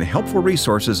encouragement and helpful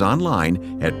resources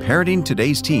online at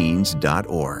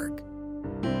parentingtodaysteens.org.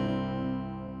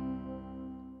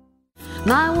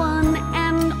 My one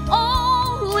and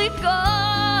only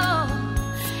God,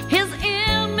 His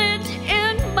image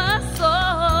in my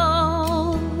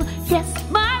soul. Yes,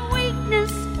 my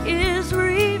weakness is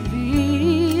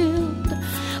revealed,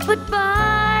 but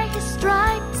by His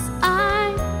stripes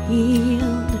I'm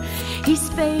healed. He's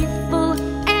faithful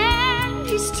and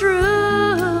He's true.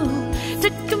 To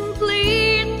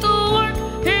complete the work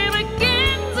He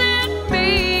begins in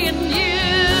me and you.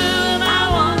 And I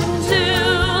want to,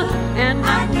 and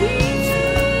I need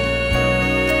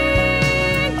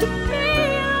to be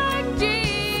like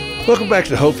Jesus. Welcome back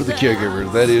to Hope for the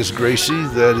Caregiver. That is Gracie.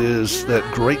 That is that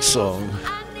great song,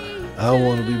 I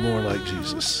Want to Be More Like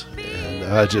Jesus. And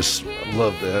I just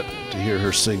love that, to hear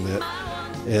her sing that.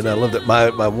 And I love that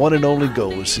my one and only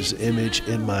goal is His image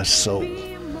in my soul.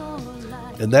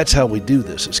 And that's how we do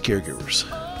this as caregivers.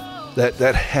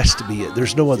 That has to be it.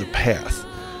 There's no other path.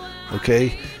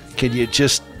 Okay? Can you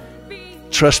just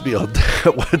trust me on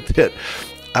that one? That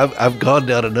I've gone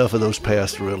down enough of those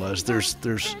paths to realize there's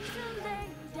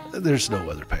no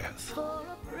other path.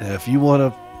 And if you want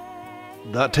to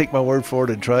not take my word for it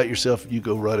and try it yourself, you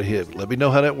go right ahead. Let me know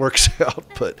how that works out.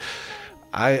 But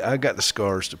I got the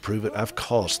scars to prove it. I've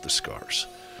caused the scars.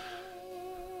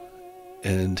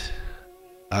 And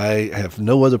I have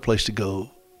no other place to go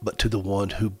but to the one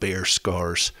who bears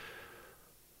scars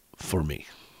for me.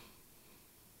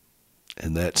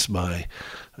 And that's my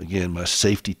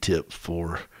safety tip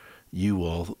for you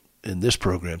all in this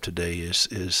program today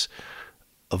is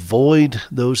avoid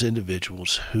those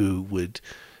individuals who would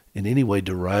in any way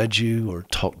deride you or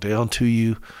talk down to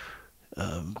you.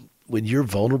 When you're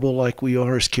vulnerable like we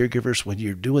are as caregivers, when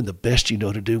you're doing the best you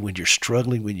know to do, when you're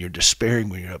struggling, when you're despairing,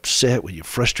 when you're upset, when you're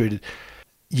frustrated,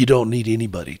 you don't need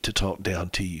anybody to talk down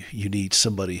to you. You need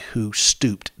somebody who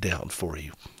stooped down for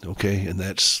you, okay? And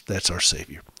that's our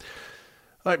Savior.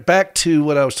 All right, back to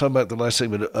what I was talking about in the last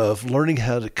segment of learning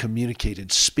how to communicate and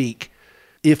speak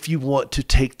if you want to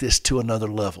take this to another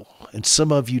level. And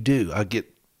some of you do. I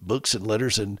get books and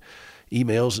letters and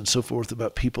emails and so forth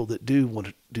about people that do want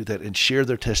to do that and share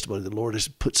their testimony. The Lord has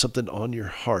put something on your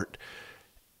heart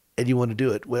and you want to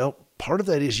do it. Well, part of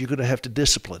that is you're going to have to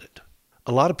discipline it.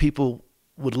 A lot of people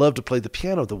would love to play the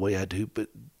piano the way I do, but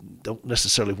don't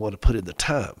necessarily want to put in the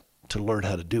time to learn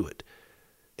how to do it.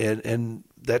 And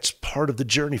that's part of the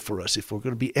journey for us. If we're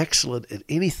going to be excellent at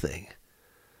anything,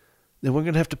 then we're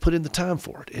going to have to put in the time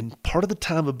for it. And part of the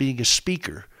time of being a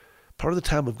speaker, part of the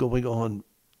time of going on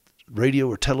radio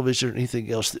or television or anything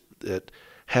else that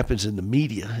happens in the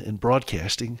media and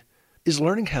broadcasting is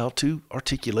learning how to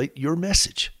articulate your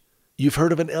message. You've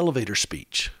heard of an elevator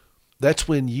speech. That's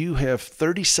when you have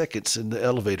 30 seconds in the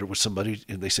elevator with somebody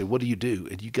and they say, what do you do?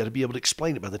 And you got to be able to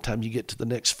explain it by the time you get to the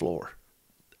next floor.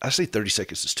 I say 30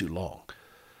 seconds is too long.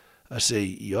 I say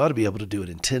you ought to be able to do it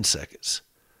in 10 seconds.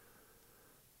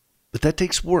 But that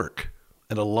takes work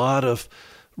and a lot of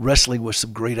wrestling with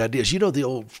some great ideas. You know the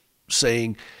old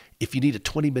saying, if you need a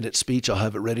 20-minute speech, I'll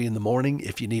have it ready in the morning.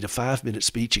 If you need a 5-minute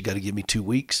speech, you got to give me 2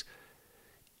 weeks.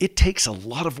 It takes a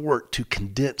lot of work to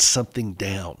condense something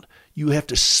down. You have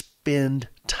to spend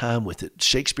time with it.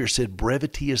 Shakespeare said,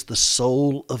 brevity is the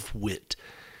soul of wit.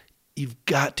 You've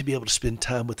got to be able to spend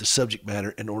time with the subject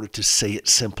matter in order to say it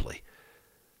simply.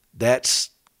 That's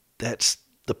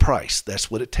the price. That's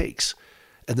what it takes.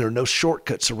 And there are no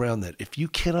shortcuts around that. If you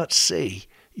cannot say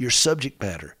your subject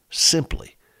matter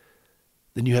simply,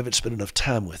 then you haven't spent enough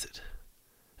time with it.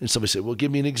 And somebody said, well,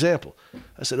 give me an example.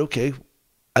 I said, okay,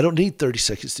 I don't need 30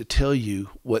 seconds to tell you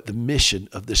what the mission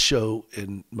of this show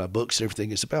and my books and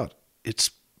everything is about.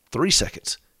 It's 3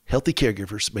 seconds. Healthy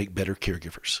caregivers make better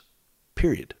caregivers.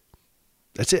 Period.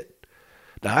 That's it.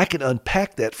 Now, I can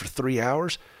unpack that for 3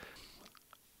 hours.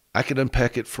 I can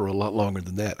unpack it for a lot longer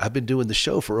than that. I've been doing the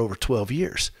show for over 12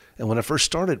 years. And when I first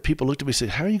started, people looked at me and said,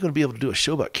 how are you going to be able to do a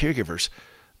show about caregivers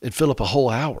and fill up a whole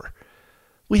hour?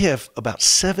 We have about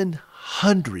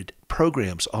 700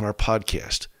 programs on our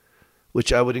podcast,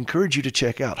 which I would encourage you to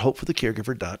check out,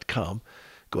 hopeforthecaregiver.com.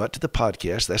 Go out to the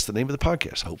podcast. That's the name of the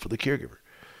podcast, Hope for the Caregiver.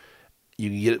 You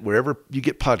can get it wherever you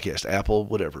get podcasts, Apple,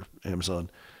 whatever, Amazon.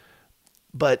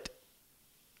 But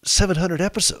 700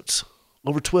 episodes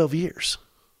over 12 years.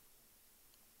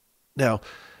 Now,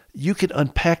 you can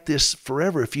unpack this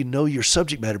forever if you know your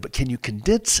subject matter, but can you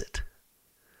condense it?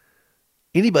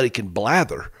 Anybody can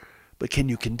blather, but can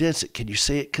you condense it? Can you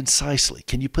say it concisely?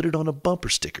 Can you put it on a bumper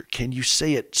sticker? Can you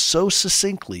say it so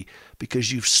succinctly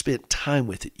because you've spent time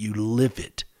with it? You live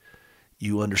it.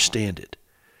 You understand it.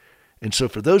 And so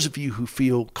for those of you who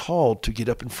feel called to get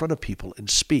up in front of people and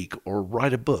speak or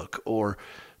write a book or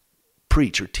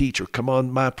preach or teach or come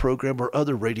on my program or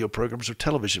other radio programs or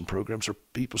television programs or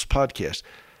people's podcasts,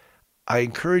 I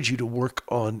encourage you to work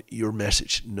on your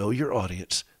message. Know your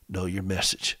audience. Know your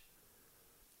message.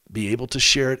 Be able to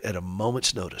share it at a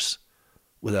moment's notice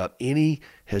without any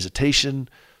hesitation,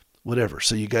 whatever.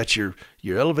 So you got your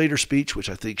elevator speech, which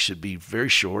I think should be very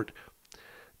short.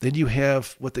 Then you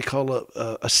have what they call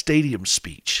a stadium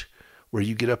speech, where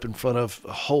you get up in front of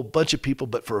a whole bunch of people,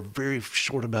 but for a very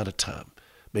short amount of time,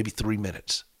 maybe 3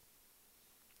 minutes.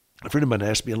 A friend of mine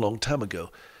asked me a long time ago,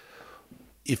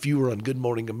 if you were on Good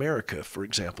Morning America, for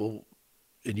example,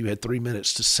 and you had 3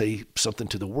 minutes to say something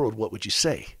to the world, what would you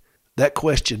say? That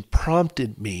question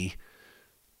prompted me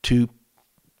to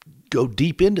go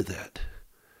deep into that.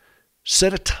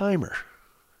 Set a timer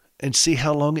and see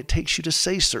how long it takes you to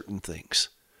say certain things.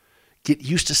 Get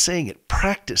used to saying it.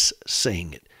 Practice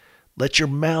saying it. Let your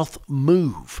mouth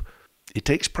move. It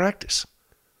takes practice.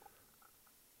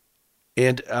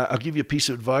 And I'll give you a piece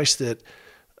of advice that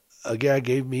a guy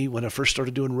gave me when I first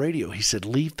started doing radio. He said,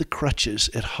 leave the crutches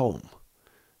at home.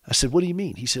 I said, what do you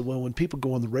mean? He said, well, when people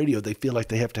go on the radio, they feel like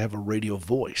they have to have a radio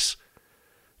voice.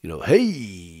 You know,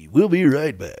 hey, we'll be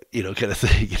right back, kind of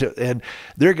thing. And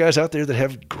there are guys out there that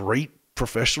have great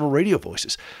professional radio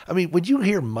voices. I mean, when you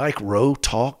hear Mike Rowe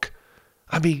talk,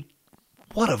 I mean,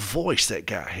 what a voice that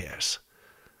guy has.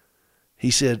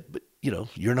 He said, but,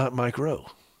 you're not Mike Rowe.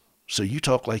 So you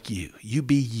talk like you. You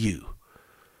be you.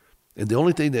 And the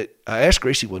only thing that I asked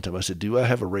Gracie one time, I said, do I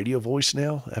have a radio voice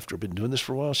now after I've been doing this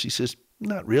for a while? She says,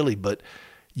 not really, but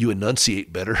you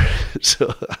enunciate better.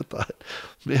 So I thought,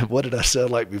 man, what did I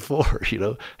sound like before?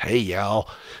 Hey, y'all,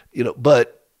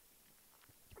 but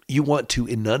you want to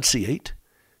enunciate.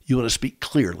 You want to speak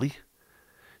clearly.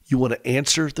 You want to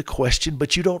answer the question,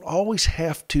 but you don't always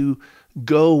have to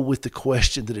go with the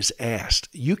question that is asked.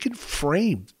 You can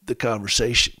frame the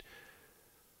conversation.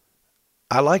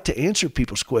 I like to answer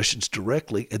people's questions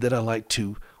directly, and then I like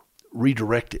to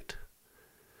redirect it.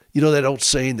 You know that old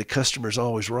saying, the customer's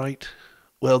always right?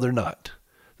 Well, they're not.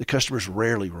 The customer's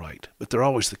rarely right, but they're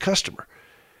always the customer.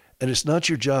 And it's not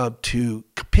your job to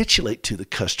capitulate to the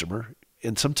customer,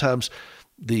 and sometimes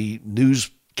the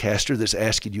newscaster that's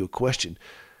asking you a question,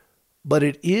 but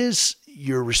it is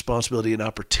your responsibility and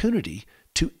opportunity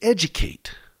to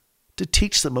educate, to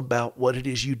teach them about what it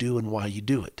is you do and why you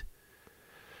do it.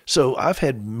 So I've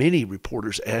had many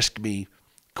reporters ask me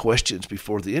questions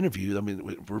before the interview. I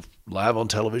mean, we're live on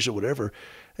television, whatever,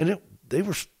 and they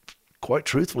were quite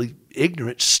truthfully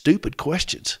ignorant, stupid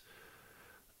questions.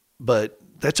 But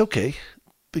that's okay,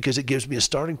 because it gives me a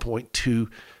starting point to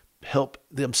help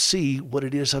them see what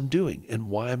it is I'm doing and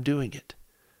why I'm doing it.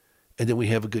 And then we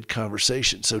have a good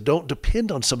conversation. So don't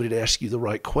depend on somebody to ask you the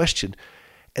right question.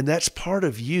 And that's part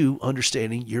of you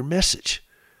understanding your message.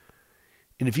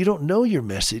 And if you don't know your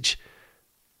message,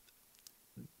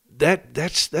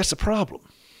 that's a problem.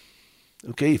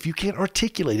 Okay, if you can't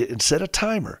articulate it and set a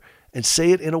timer and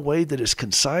say it in a way that is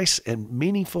concise and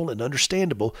meaningful and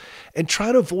understandable, and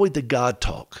try to avoid the God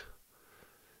talk.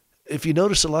 If you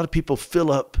notice, a lot of people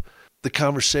fill up the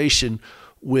conversation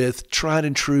with tried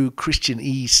and true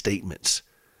Christianese statements.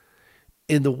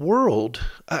 In the world,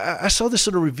 I saw this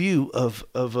in a review of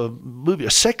a movie,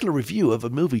 a secular review of a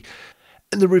movie,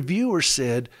 and the reviewer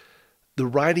said the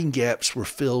writing gaps were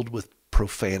filled with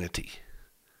profanity.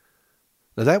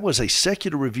 Now, that was a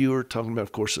secular reviewer talking about,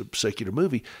 of course, a secular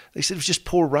movie. They said it was just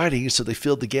poor writing, and so they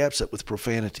filled the gaps up with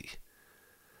profanity.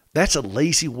 That's a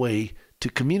lazy way to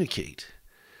communicate.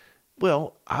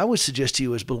 Well, I would suggest to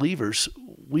you as believers,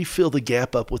 we fill the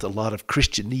gap up with a lot of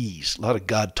Christianese, a lot of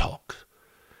God talk.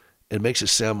 It makes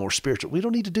us sound more spiritual. We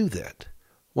don't need to do that.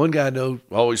 One guy I know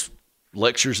always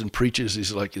lectures and preaches.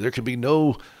 He's like, there can be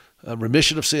no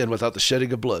remission of sin without the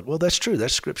shedding of blood. Well, that's true.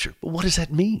 That's Scripture. But what does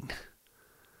that mean?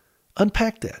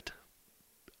 Unpack that.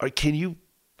 Or can you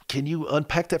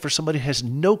unpack that for somebody who has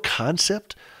no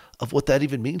concept of what that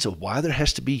even means, of why there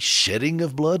has to be shedding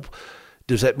of blood?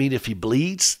 Does that mean if he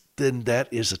bleeds, then that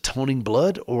is atoning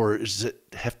blood? Or does it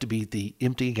have to be the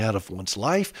emptying out of one's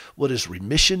life? What does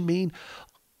remission mean?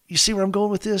 You see where I'm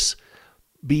going with this?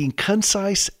 Being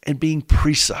concise and being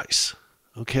precise,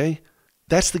 okay?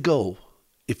 That's the goal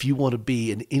if you want to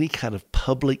be in any kind of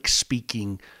public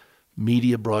speaking,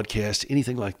 media broadcast,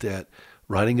 anything like that,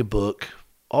 writing a book,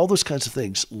 all those kinds of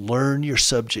things. Learn your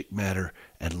subject matter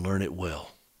and learn it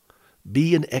well.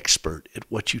 Be an expert at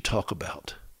what you talk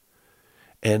about.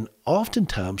 And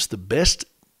oftentimes, the best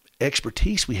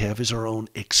expertise we have is our own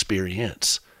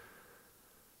experience.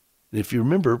 And if you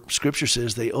remember, Scripture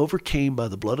says they overcame by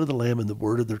the blood of the Lamb and the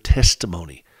word of their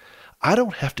testimony. I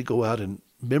don't have to go out and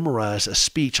memorize a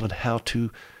speech on how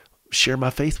to share my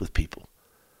faith with people.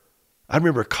 I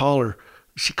remember a caller,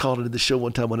 she called into the show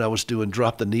one time when I was doing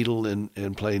Drop the Needle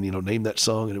and playing, Name That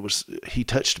Song, and He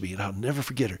Touched Me, and I'll never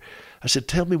forget her. I said,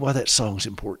 tell me why that song's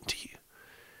important to you.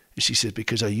 And she said,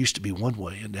 because I used to be one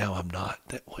way and now I'm not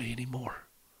that way anymore.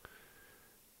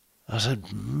 I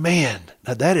said, man,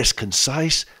 now that is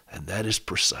concise and that is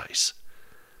precise.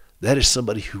 That is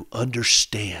somebody who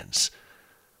understands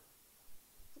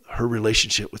her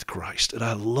relationship with Christ. And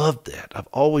I love that. I've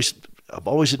always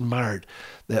admired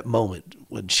that moment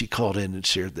when she called in and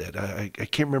shared that. I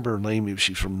can't remember her name.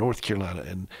 She's from North Carolina.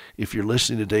 And if you're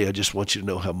listening today, I just want you to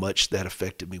know how much that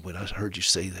affected me when I heard you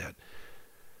say that.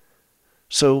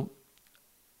 So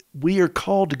we are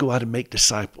called to go out and make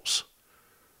disciples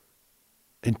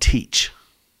and teach.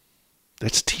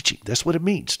 That's teaching. That's what it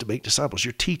means to make disciples.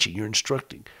 You're teaching, you're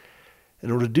instructing.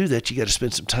 In order to do that, you got to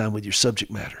spend some time with your subject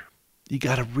matter. You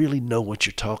got to really know what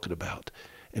you're talking about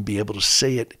and be able to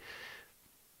say it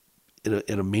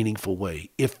in a meaningful way.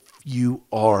 If you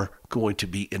are going to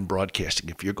be in broadcasting,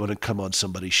 if you're going to come on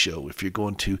somebody's show, if you're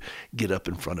going to get up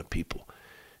in front of people,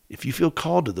 if you feel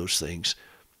called to those things,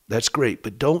 that's great.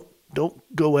 But don't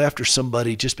go after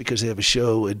somebody just because they have a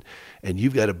show and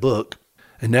you've got a book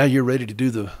and now you're ready to do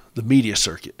the media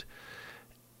circuit.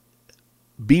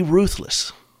 Be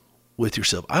ruthless with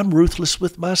yourself. I'm ruthless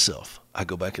with myself. I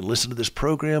go back and listen to this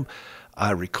program.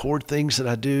 I record things that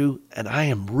I do, and I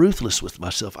am ruthless with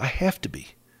myself. I have to be.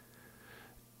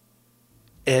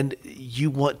 And you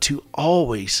want to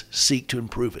always seek to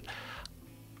improve it.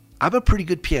 I'm a pretty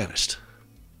good pianist,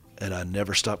 and I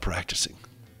never stop practicing.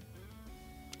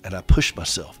 And I push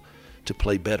myself to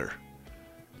play better.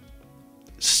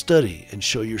 Study and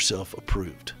show yourself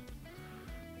approved.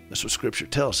 That's what Scripture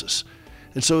tells us.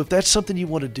 And so if that's something you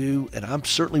want to do, and I'm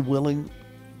certainly willing,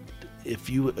 if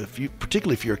you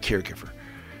particularly if you're a caregiver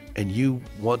and you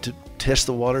want to test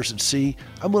the waters and see,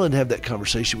 I'm willing to have that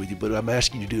conversation with you, but I'm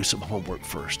asking you to do some homework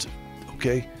first.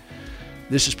 Okay?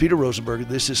 This is Peter Rosenberger.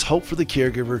 This is Hope for the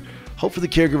Caregiver,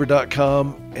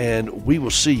 hopeforthecaregiver.com, and we will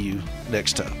see you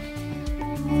next time.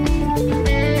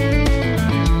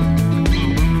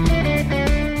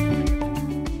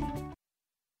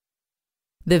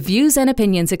 The views and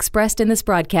opinions expressed in this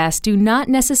broadcast do not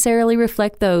necessarily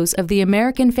reflect those of the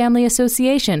American Family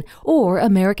Association or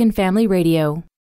American Family Radio.